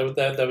 wasn't it?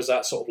 There was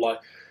that sort of like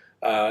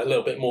a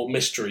little bit more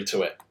mystery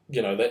to it.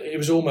 You know, it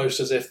was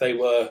almost as if they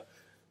were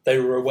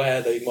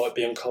aware they might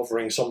be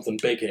uncovering something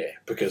big here,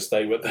 because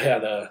they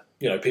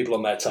had people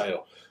on their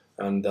tail.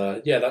 And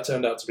that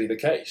turned out to be the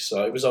case.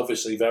 So it was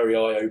obviously very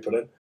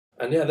eye-opening.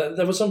 And yeah,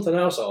 there was something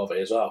else out of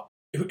it as well.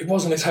 It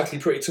wasn't exactly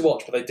pretty to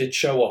watch, but they did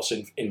show us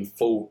in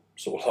full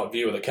sort of like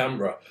view of the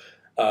camera.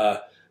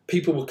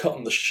 People were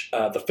cutting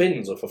the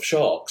fins off of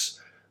sharks.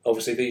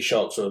 Obviously, these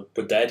sharks were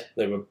dead.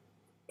 They were.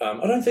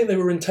 I don't think they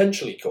were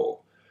intentionally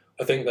caught.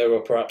 I think they were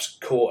perhaps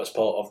caught as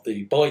part of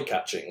the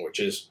bycatching, which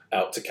is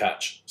out to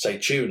catch, say,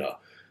 tuna,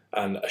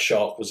 and a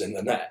shark was in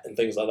the net and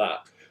things like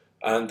that.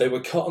 And they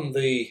were cutting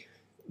the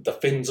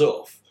fins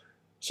off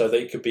so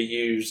they could be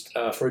used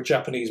for a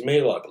Japanese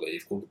meal, I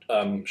believe,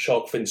 called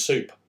shark fin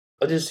soup.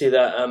 I did see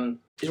that.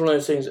 It's one of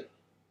those things.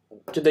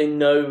 Do they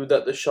know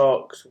that the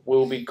sharks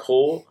will be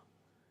caught?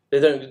 They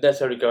don't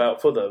necessarily go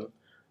out for them,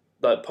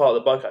 like part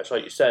of the bycatch,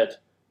 like you said.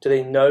 Do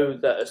they know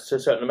that a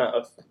certain amount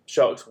of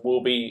sharks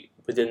will be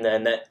within their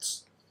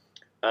nets?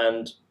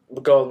 And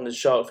regarding the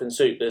shark fin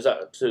soup, there's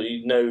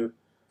absolutely no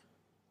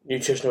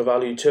nutritional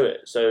value to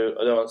it. So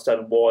I don't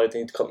understand why they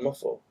need to cut them off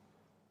for.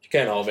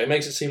 Again, Harvey, it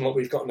makes it seem like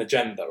we've got an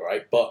agenda,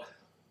 right? But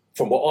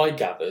from what I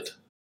gathered,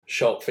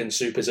 shark fin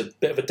soup is a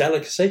bit of a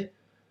delicacy.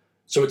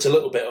 So it's a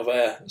little bit of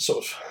a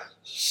sort of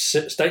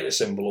status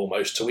symbol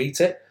almost to eat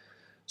it.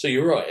 So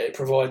you're right, it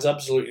provides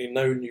absolutely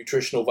no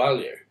nutritional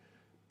value.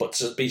 But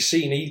to be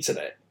seen eating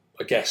it,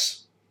 I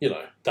guess,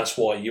 that's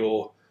why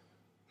you're,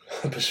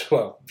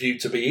 viewed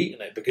to be eating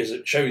it, because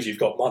it shows you've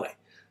got money.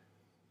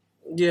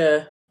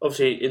 Yeah,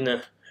 obviously in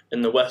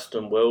the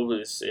Western world,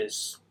 it's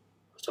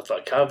stuff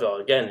like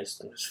caviar again,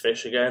 it's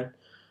fish again.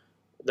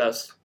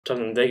 That's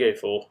something they go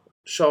for.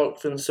 Shark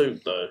fin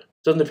soup, though,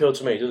 doesn't appeal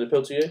to me. Does it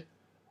appeal to you?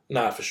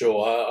 Nah, for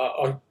sure.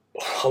 I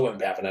won't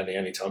be having any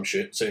anytime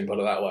soon, put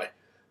it that way.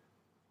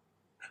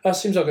 That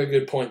seems like a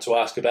good point to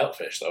ask about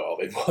fish, though,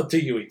 Harvey. What do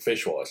you eat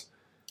fish-wise?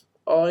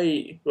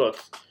 Let's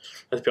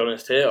be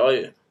honest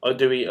here, I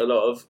do eat a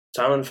lot of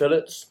salmon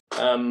fillets.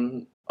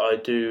 I I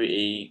do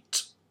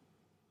eat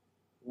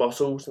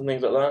mussels and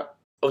things like that.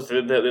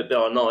 Obviously, they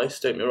are nice,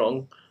 don't get me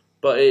wrong,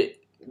 but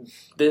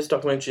this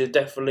documentary has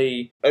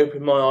definitely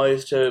opened my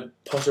eyes to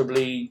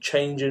possibly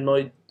changing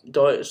my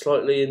diet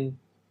slightly and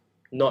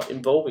not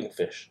involving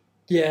fish.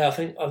 Yeah, I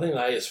think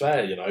that is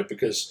fair,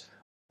 because,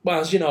 well,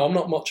 as you know, I'm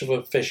not much of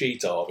a fish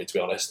eater, Harvey, to be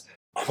honest.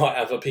 I might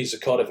have a piece of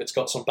cod if it's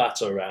got some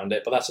batter around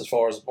it, but that's as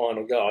far as mine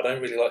will go. I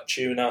don't really like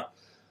tuna.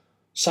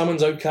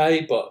 Salmon's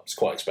okay, but it's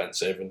quite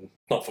expensive and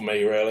not for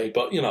me, really.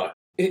 But,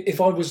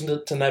 if I was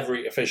to never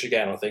eat a fish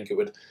again, I think it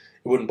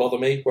wouldn't bother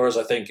me, whereas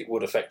I think it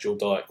would affect your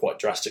diet quite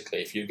drastically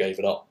if you gave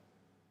it up.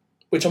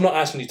 Which I'm not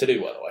asking you to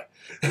do, by the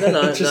way.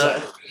 No,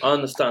 I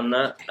understand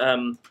that.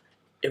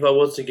 If I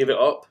was to give it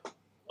up,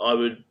 I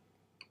would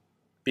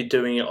be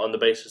doing it on the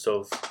basis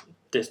of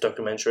this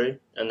documentary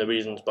and the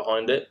reasons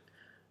behind it.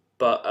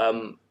 But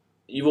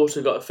you've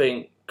also got to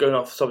think, going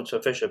off the subject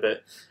of fish a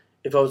bit,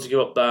 if I was to give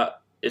up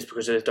that, it's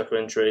because of this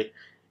documentary.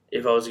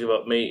 If I was to give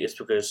up meat, it's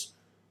because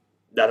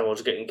the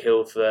animals are getting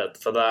killed for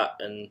that.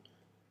 And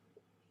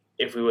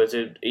if we were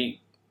to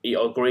eat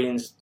our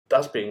greens,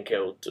 that's being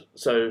killed.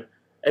 So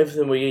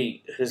everything we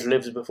eat has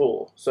lived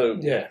before. So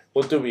yeah,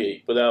 what do we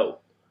eat without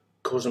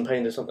causing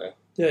pain to something?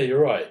 Yeah, you're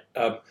right.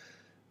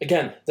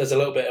 Again, there's a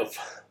little bit of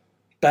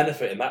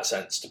benefit in that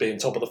sense to being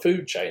top of the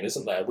food chain,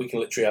 isn't there? We can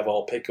literally have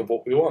our pick of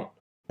what we want.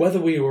 Whether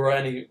we were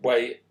any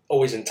way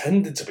always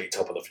intended to be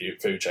top of the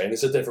food chain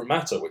is a different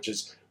matter, which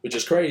is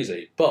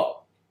crazy.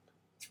 But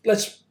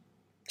let's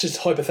just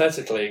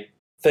hypothetically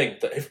think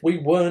that if we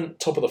weren't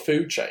top of the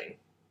food chain,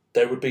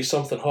 there would be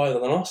something higher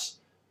than us,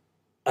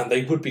 and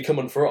they would be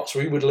coming for us.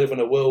 We would live in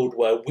a world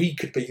where we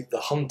could be the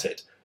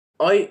hunted.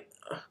 Going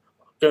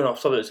off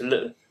subject a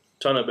little,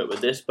 trying a bit with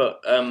this,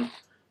 but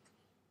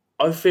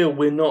I feel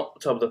we're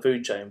not top of the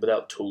food chain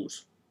without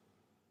tools.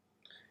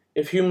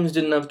 If humans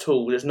didn't have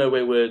tools, there's no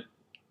way we're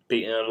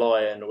beating a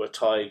lion or a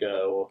tiger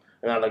or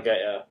an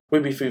alligator.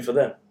 We'd be food for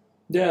them.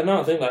 Yeah,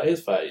 no, I think that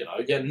is fair,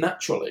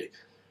 naturally,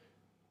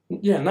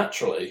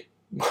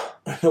 in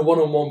a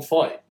one-on-one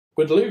fight,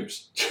 we'd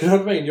lose. Do you know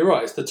what I mean? You're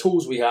right, it's the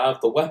tools we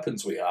have, the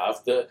weapons we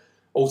have, that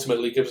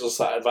ultimately gives us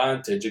that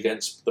advantage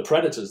against the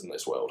predators in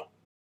this world.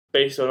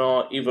 Based on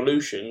our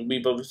evolution,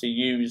 we've obviously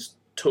used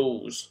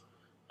tools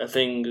and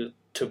things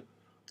to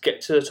get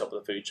to the top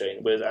of the food chain,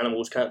 whereas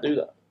animals can't do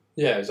that.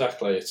 Yeah,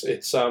 exactly.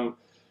 It's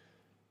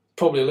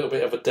probably a little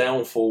bit of a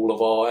downfall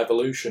of our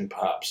evolution,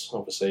 perhaps,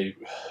 obviously,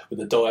 with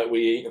the diet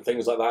we eat and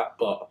things like that,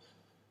 but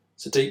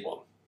it's a deep one.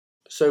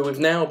 So with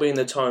now being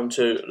the time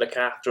to look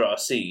after our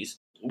seas,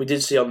 we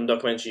did see on the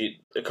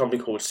documentary a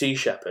company called Sea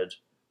Shepherd,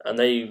 and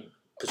they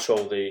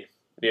patrol the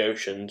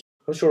oceans.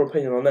 What's your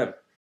opinion on them?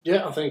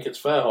 Yeah, I think it's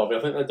fair, Harvey. I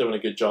think they're doing a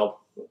good job.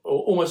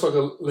 Almost like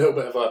a little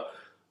bit of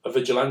a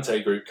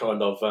vigilante group,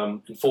 kind of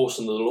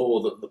enforcing the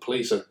law that the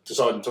police are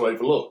deciding to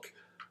overlook,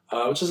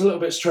 which is a little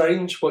bit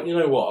strange, but you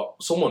know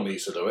what? Someone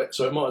needs to do it,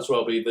 so it might as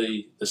well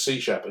be the Sea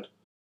Shepherd.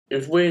 It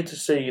was weird to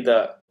see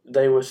that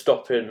they were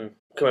stopping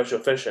commercial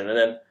fishing, and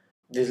then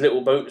these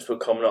little boats were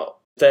coming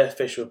up. Their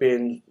fish were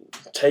being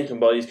taken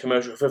by these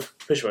commercial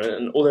fishermen,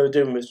 and all they were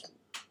doing was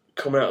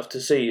coming out to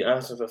sea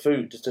asking for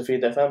food just to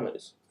feed their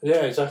families.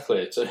 Yeah, exactly.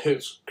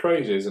 It's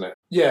crazy, isn't it?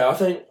 Yeah, I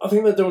think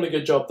they're doing a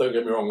good job, don't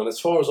get me wrong, and as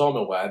far as I'm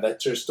aware, they're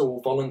just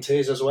all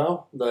volunteers as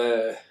well.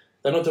 They're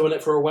not doing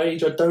it for a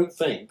wage. I don't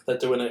think they're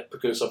doing it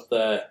because of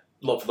their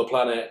love for the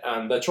planet,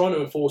 and they're trying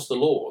to enforce the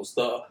laws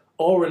that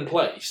are in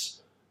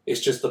place.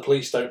 It's just the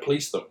police don't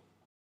police them.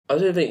 I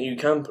don't think you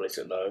can police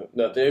it, though.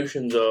 No, the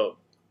oceans are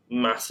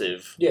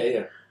massive.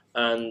 Yeah.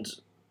 And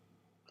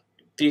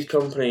these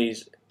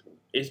companies,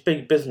 it's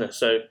big business,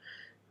 so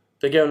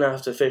they're going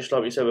after fish,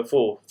 like we said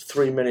before,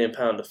 £3 million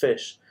a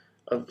fish.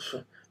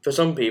 For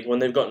some people, when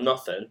they've got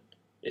nothing,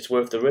 it's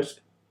worth the risk.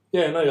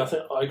 Yeah, no,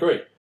 I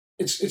agree.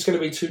 It's going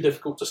to be too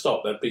difficult to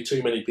stop. There'd be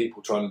too many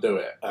people trying to do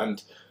it,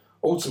 and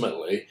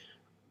ultimately,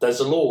 there's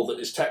a law that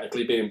is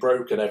technically being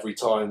broken every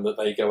time that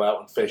they go out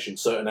and fish in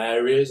certain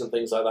areas and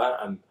things like that,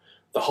 and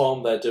the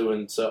harm they're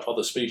doing to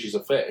other species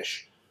of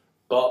fish.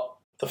 But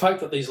the fact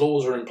that these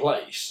laws are in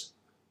place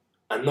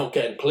and not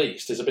getting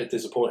policed is a bit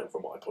disappointing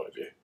from my point of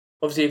view.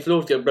 Obviously, if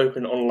laws get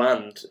broken on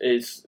land,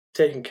 it's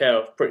taken care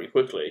of pretty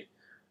quickly,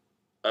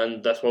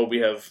 and that's why we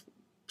have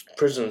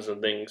prisons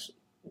and things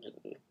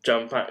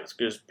jam-packed,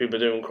 because people are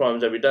doing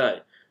crimes every day.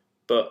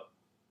 But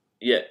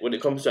yet, when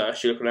it comes to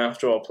actually looking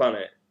after our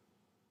planet,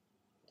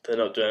 they're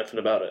not doing anything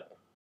about it.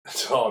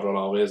 It's a hard one,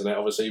 Harvey, isn't it?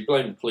 Obviously, you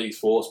blame the police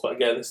force, but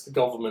again, it's the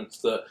governments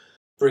that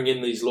bring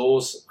in these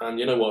laws, and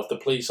you know what, if the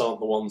police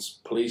aren't the ones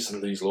policing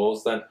these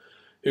laws, then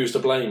who's to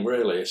blame,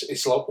 really?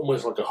 It's like,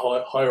 almost like a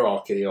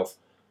hierarchy of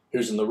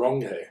who's in the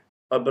wrong here.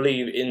 I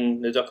believe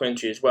in the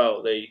documentary as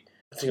well, I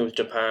think it was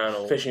Japan,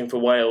 or fishing for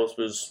whales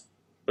was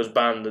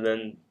banned, and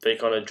then they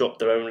kind of dropped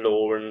their own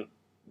law and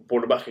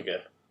brought it back again.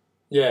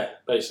 Yeah,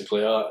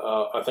 basically,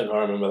 I think I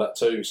remember that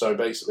too. So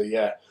basically,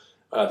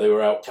 they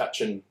were out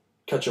catching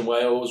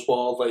whales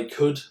while they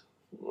could,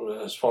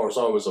 as far as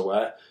I was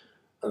aware,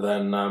 and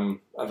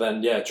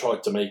then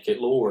tried to make it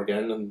law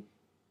again, and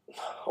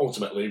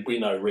ultimately we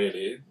know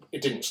really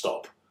it didn't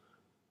stop.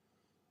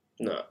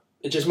 No.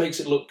 It just makes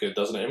it look good,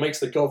 doesn't it? It makes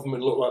the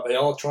government look like they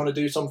are trying to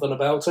do something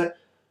about it.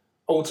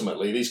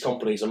 Ultimately, these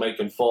companies are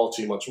making far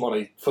too much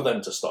money for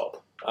them to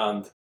stop.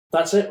 And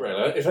that's it,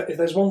 really. If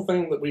there's one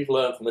thing that we've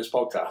learned from this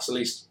podcast, at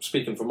least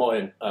speaking from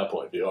my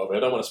point of view of it, I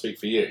don't want to speak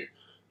for you.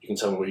 You can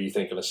tell me what you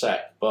think in a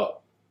sec. But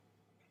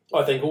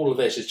I think all of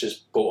this is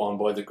just brought on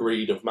by the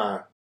greed of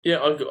man. Yeah,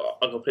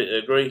 I completely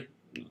agree.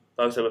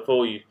 Like I said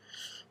before, you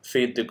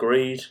feed the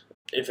greed.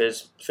 If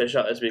there's fish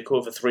out there to be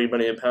caught for £3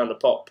 million a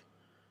pop,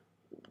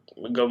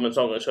 the government's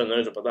not going to turn their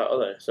nose up at that, are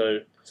they? So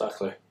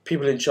exactly.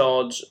 People in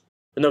charge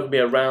are not going to be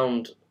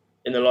around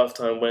in their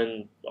lifetime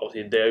when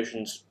obviously the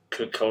oceans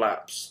could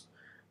collapse,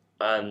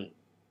 and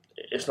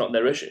it's not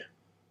their issue.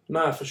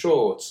 No, for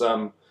sure. It's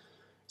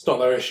not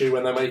their issue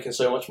when they're making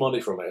so much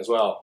money from it as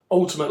well.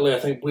 Ultimately, I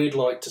think we'd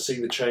like to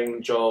see the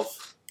change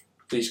of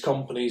these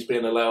companies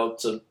being allowed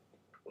to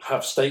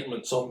have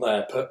statements on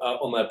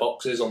their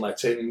boxes, on their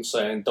tins,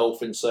 saying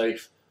dolphin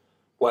safe,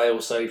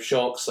 whale safe,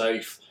 shark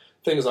safe,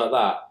 things like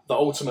that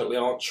ultimately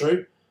aren't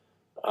true.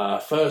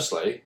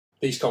 Firstly,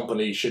 these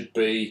companies should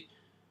be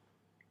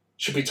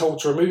told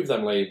to remove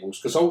them labels,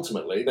 because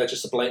ultimately they're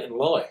just a blatant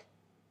lie.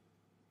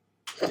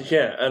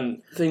 Yeah,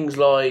 and things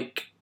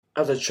like,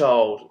 as a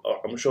child,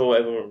 I'm sure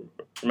everyone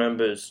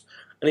remembers,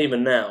 and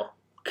even now,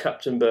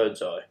 Captain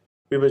Birdseye.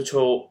 We were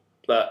taught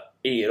that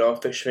eating our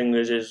fish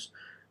fingers is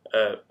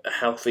a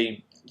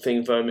healthy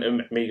thing for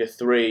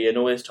omega-3 and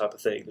all this type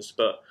of things,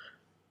 but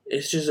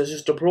it's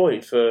just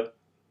deployed for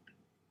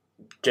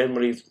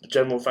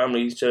general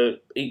families to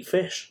eat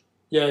fish.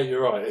 Yeah,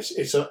 you're right.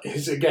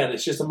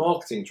 It's just a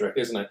marketing trick,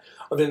 isn't it?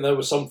 I think there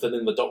was something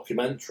in the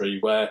documentary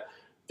where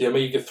the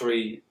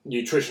omega-3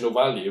 nutritional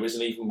value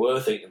isn't even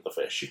worth eating the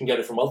fish. You can get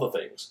it from other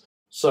things.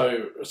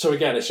 So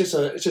again, it's just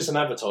an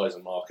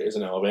advertising market,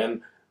 isn't it? I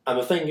mean, and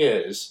the thing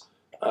is,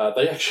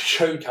 they actually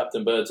showed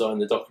Captain Birdseye in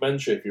the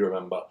documentary, if you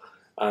remember,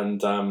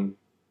 and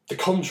the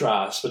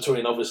contrast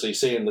between obviously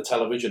seeing the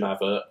television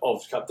advert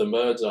of Captain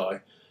Birdseye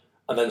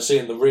and then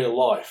seeing the real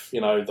life,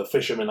 the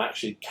fishermen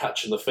actually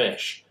catching the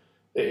fish,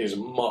 it is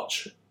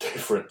much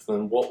different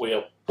than what we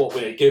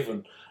are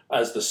given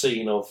as the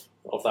scene of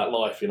that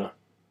life,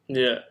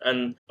 Yeah,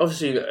 and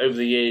obviously over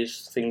the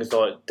years, things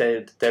like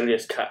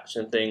deadliest catch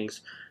and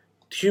things,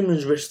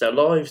 humans risk their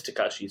lives to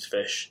catch these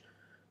fish.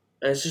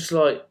 And it's just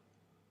like,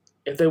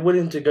 if they're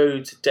willing to go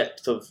to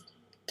depth of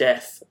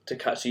death to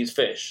catch these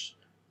fish,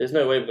 there's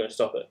no way we're going to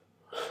stop it.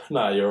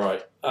 No, you're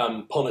right.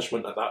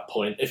 Punishment at that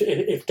point.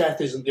 If death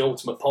isn't the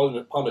ultimate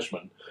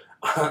punishment,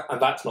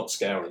 and that's not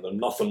scaring them,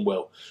 nothing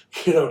will.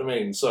 You know what I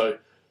mean? So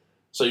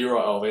you're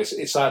right,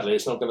 obviously. Sadly,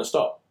 it's not going to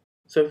stop.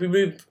 So if we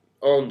move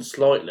on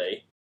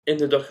slightly, in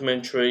the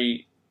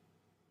documentary,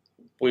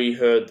 we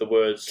heard the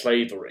word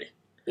slavery.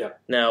 Yeah.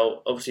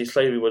 Now, obviously,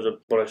 slavery was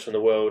abolished from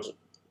the world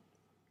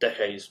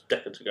decades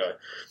ago.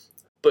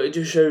 But it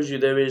just shows you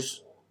there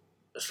is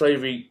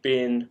slavery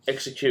being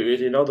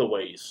executed in other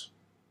ways,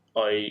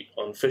 i.e.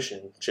 on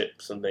fishing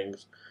ships and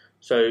things.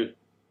 So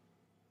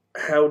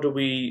how do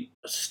we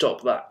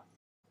stop that?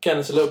 Again,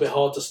 it's a little bit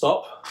hard to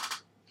stop,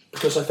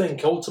 because I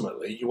think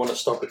ultimately you want to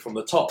stop it from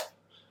the top.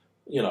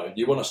 You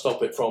want to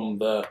stop it from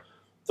the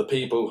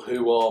people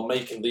who are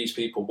making these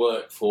people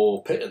work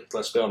for pittance,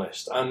 let's be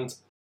honest. And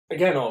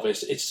again,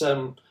 obviously,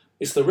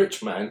 it's the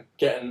rich men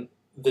getting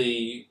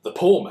the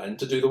poor men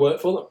to do the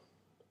work for them.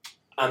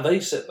 And they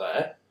sit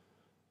there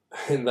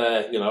in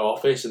their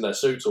office, in their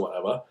suits or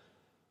whatever,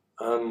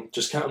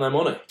 just counting their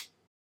money.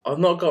 I've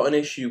not got an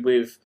issue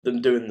with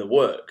them doing the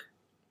work,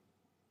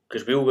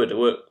 because we all go to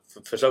work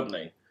for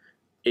something.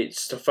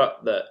 It's the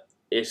fact that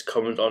it's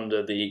comes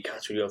under the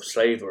category of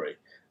slavery,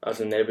 as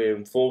in they're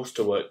being forced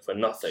to work for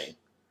nothing,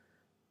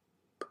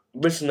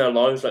 risking their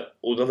lives like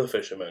all the other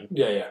fishermen.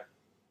 Yeah.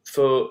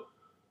 For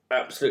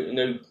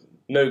absolutely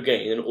no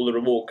gain, and all the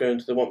reward going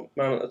to the one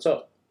man at the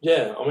top.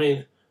 Yeah, I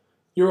mean,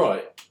 you're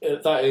right.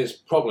 That is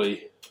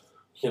probably,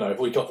 if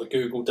we got the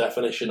Google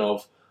definition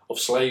of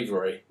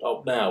slavery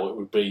up now, it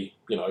would be,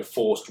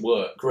 forced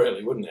work,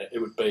 really, wouldn't it? It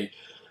would be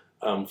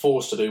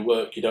forced to do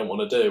work you don't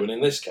want to do, and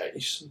in this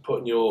case,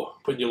 putting your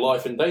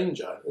life in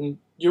danger. And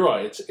you're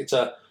right. It's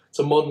a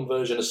modern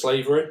version of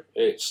slavery.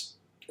 It's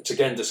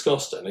again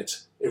disgusting.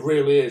 It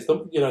really is.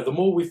 The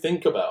more we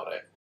think about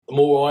it, the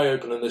more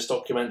eye-opening this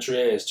documentary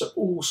is to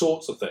all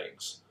sorts of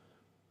things.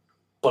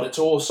 But it's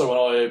also an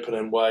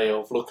eye-opening way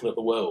of looking at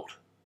the world.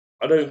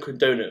 I don't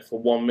condone it for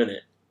 1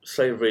 minute.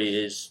 Slavery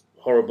is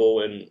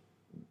horrible, and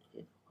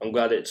I'm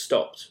glad it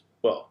stopped.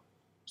 Well,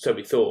 so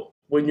we thought.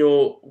 When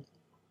you're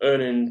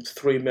earning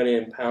 £3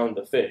 million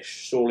a fish,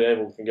 surely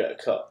everyone can get a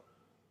cut.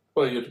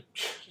 Well, you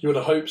would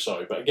have hoped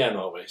so, but again,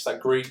 it's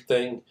that greed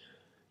thing.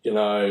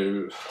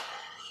 That's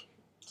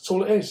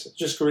all it is. It's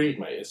just greed,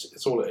 mate.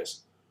 It's all it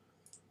is.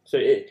 So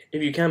if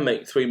you can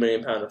make £3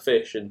 million a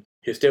fish and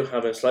you're still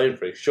having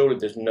slavery, surely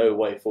there's no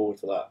way forward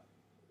for that.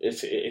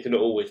 It can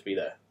always be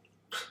there.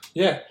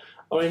 Yeah,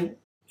 I mean,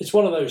 it's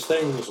one of those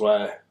things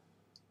where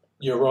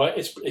you're right.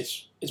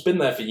 It's been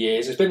there for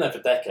years. It's been there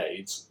for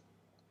decades,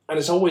 and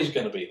it's always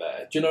going to be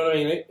there. Do you know what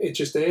I mean? It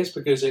just is,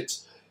 because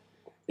it's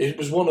it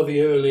was one of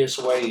the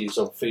earliest ways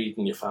of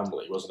feeding your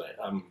family, wasn't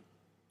it?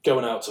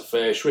 Going out to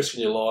fish,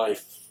 risking your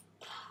life.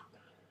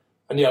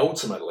 And yeah,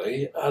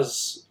 ultimately,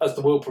 as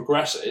the world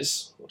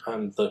progresses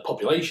and the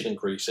population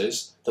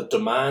increases, the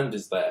demand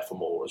is there for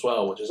more as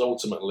well, which is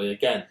ultimately,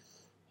 again,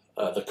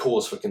 the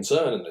cause for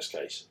concern in this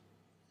case.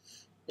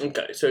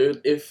 Okay, so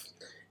if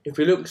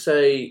we look,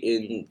 say,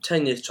 in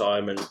 10 years'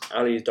 time and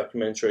Ali's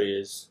documentary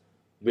is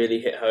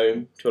really hit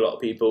home to a lot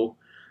of people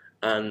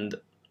and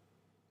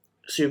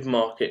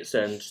supermarkets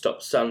then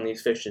stop selling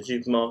these fish in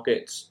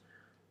supermarkets,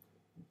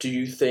 do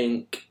you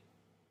think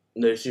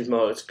those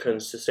supermarkets can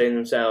sustain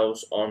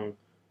themselves on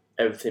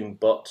everything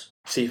but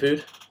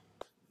seafood?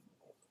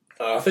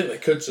 I think they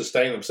could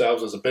sustain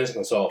themselves as a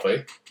business,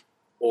 Harvey.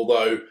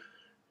 Although,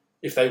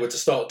 if they were to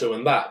start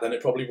doing that, then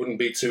it probably wouldn't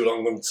be too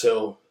long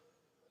until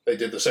they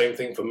did the same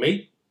thing for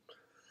meat.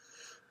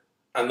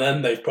 And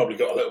then they've probably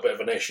got a little bit of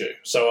an issue.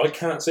 So I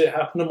can't see it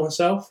happening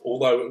myself,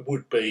 although it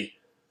would be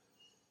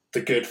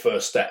the good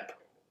first step.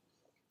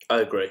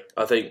 I agree.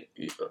 I think,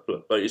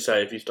 like you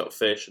say, if you stop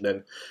fish and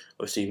then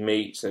obviously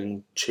meats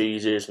and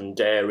cheeses and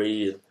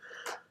dairy,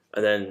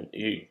 and then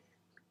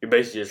you're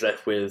basically just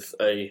left with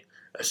a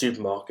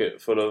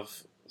supermarket full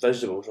of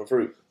vegetables and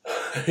fruit.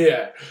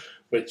 Yeah,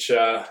 which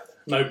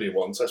nobody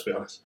wants, let's be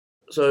honest.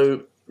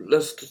 So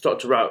let's start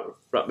to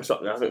wrap this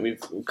up now. I think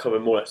we've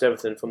covered more or less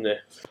everything from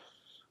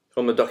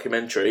the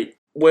documentary.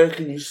 Where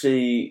can you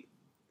see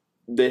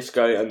this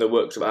going and the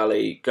works of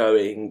Ali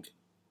going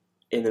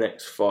in the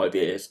next 5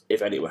 years,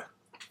 if anywhere?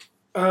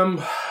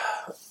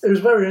 It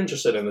was very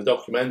interesting in the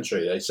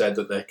documentary. They said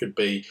that there could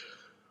be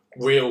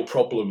real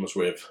problems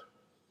with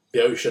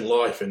the ocean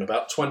life in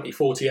about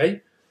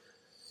 2048.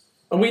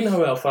 And we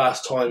know how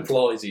fast time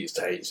flies these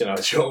days,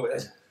 as you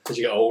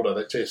get older,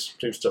 that just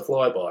seems to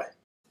fly by.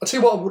 I'll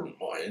tell you what I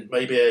wouldn't mind,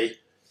 maybe a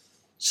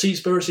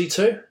Seaspiracy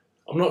 2.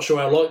 I'm not sure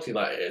how likely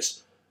that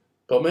is,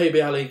 but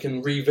maybe Ali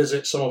can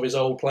revisit some of his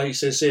old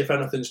places, see if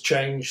anything's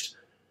changed,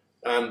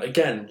 and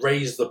again,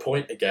 raise the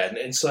point again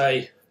in,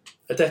 say,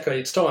 a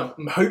decade's time.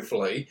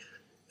 Hopefully,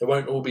 it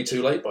won't all be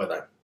too late by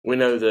then. We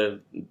know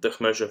the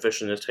commercial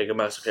fishing has taken a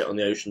massive hit on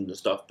the ocean and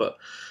stuff, but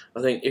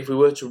I think if we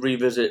were to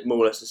revisit more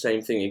or less the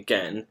same thing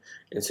again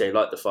in, say,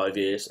 like the 5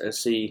 years, and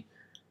see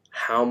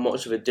how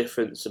much of a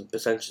difference and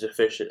percentage of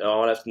fish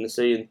are left in the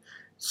sea, and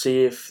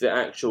see if the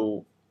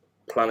actual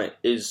planet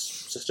is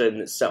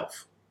sustaining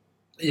itself.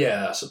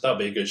 Yeah, so that'd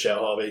be a good shout,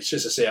 Harvey. It's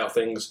just to see how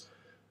things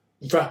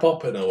wrap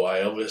up in a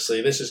way.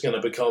 Obviously, this is going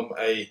to become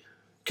a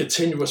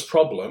continuous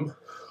problem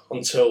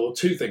until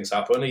two things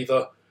happen.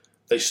 Either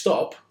they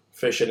stop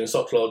fishing in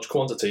such large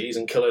quantities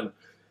and killing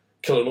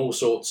all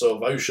sorts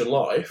of ocean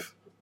life,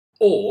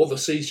 or the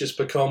seas just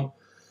become,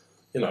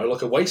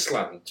 like a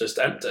wasteland, just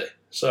empty.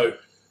 So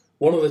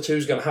one of the two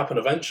is going to happen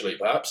eventually,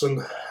 perhaps,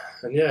 and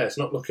yeah, it's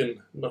not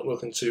looking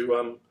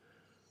too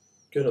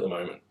good at the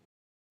moment.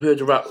 If we were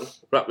to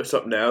wrap this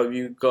up now, have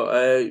you got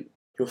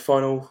your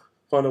final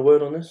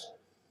word on this?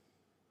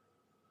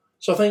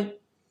 So I think,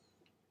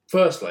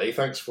 firstly,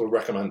 thanks for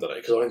recommending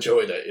it, because I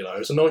enjoyed it.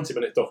 It's a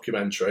 90-minute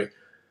documentary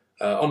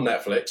on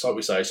Netflix, like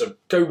we say, so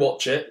go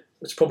watch it.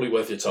 It's probably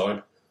worth your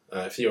time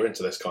if you're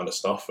into this kind of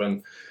stuff.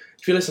 And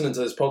if you're listening to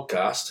this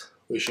podcast,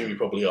 we assume you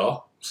probably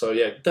are. So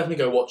yeah, definitely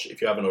go watch it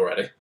if you haven't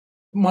already.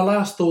 My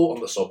last thought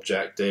on the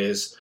subject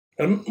is,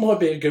 and it might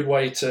be a good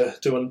way to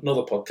do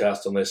another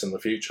podcast on this in the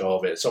future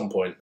of it at some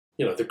point,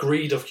 the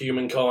greed of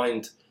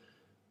humankind,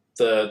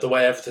 the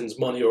way everything's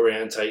money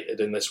orientated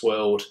in this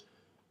world,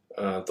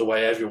 the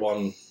way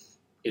everyone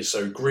is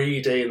so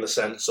greedy in the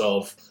sense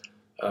of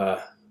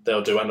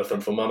they'll do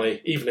anything for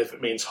money, even if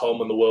it means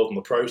harming the world in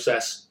the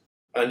process.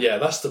 And yeah,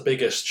 that's the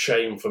biggest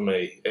shame for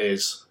me,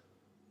 is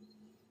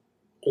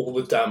all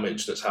the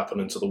damage that's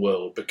happening to the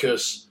world,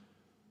 because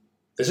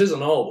this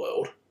isn't our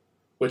world.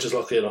 We're just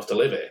lucky enough to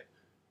live here.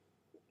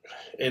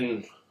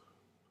 In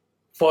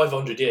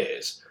 500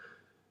 years,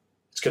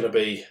 it's going to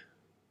be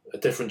a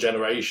different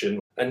generation.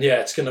 And yeah,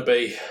 it's going to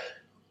be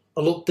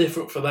a lot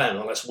different for them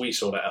unless we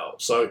sort it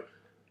out. So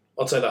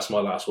I'd say that's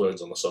my last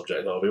words on the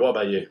subject, Harvey. What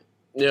about you?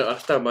 Yeah, I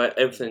stand by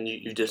everything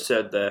you just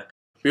said there.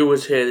 We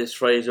always hear this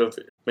phrase of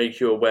make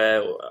you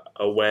aware, or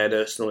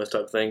awareness and all this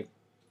type of thing.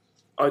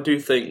 I do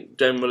think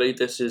generally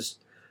this is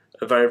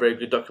a very, very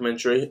good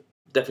documentary.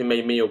 Definitely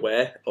made me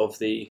aware of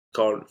the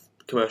current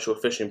commercial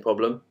fishing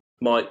problem.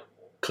 Might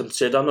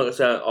consider, I'm not going to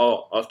say,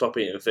 I'll stop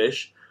eating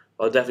fish.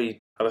 I'll definitely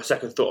have a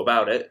second thought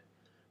about it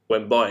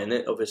when buying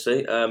it,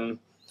 obviously.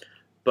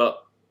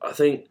 But I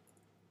think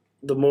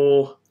the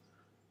more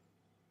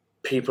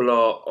people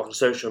are on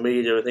social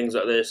media and things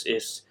like this,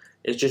 it's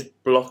just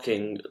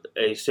blocking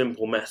a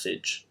simple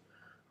message,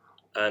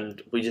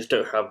 and we just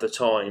don't have the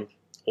time,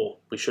 or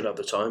we should have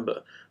the time,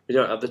 but we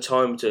don't have the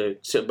time to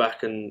sit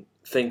back and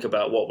think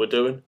about what we're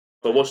doing.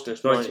 But watching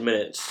this 90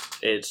 minutes,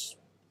 it's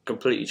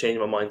completely changed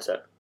my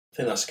mindset. I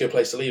think that's a good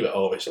place to leave it,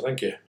 Harvey, so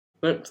thank you.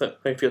 Thank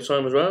you for your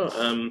time as well.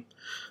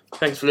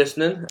 Thanks for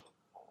listening.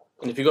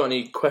 And if you've got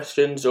any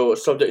questions or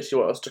subjects you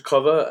want us to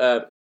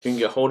cover, you can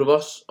get hold of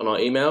us on our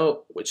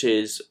email, which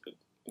is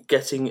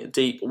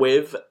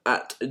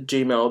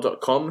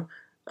gettingdeepwith@gmail.com.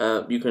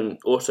 You can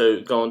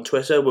also go on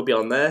Twitter. We'll be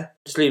on there.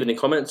 Just leave any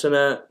comments, and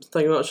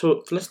thank you very much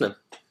for listening.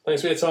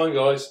 Thanks for your time,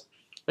 guys.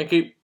 Thank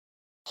you.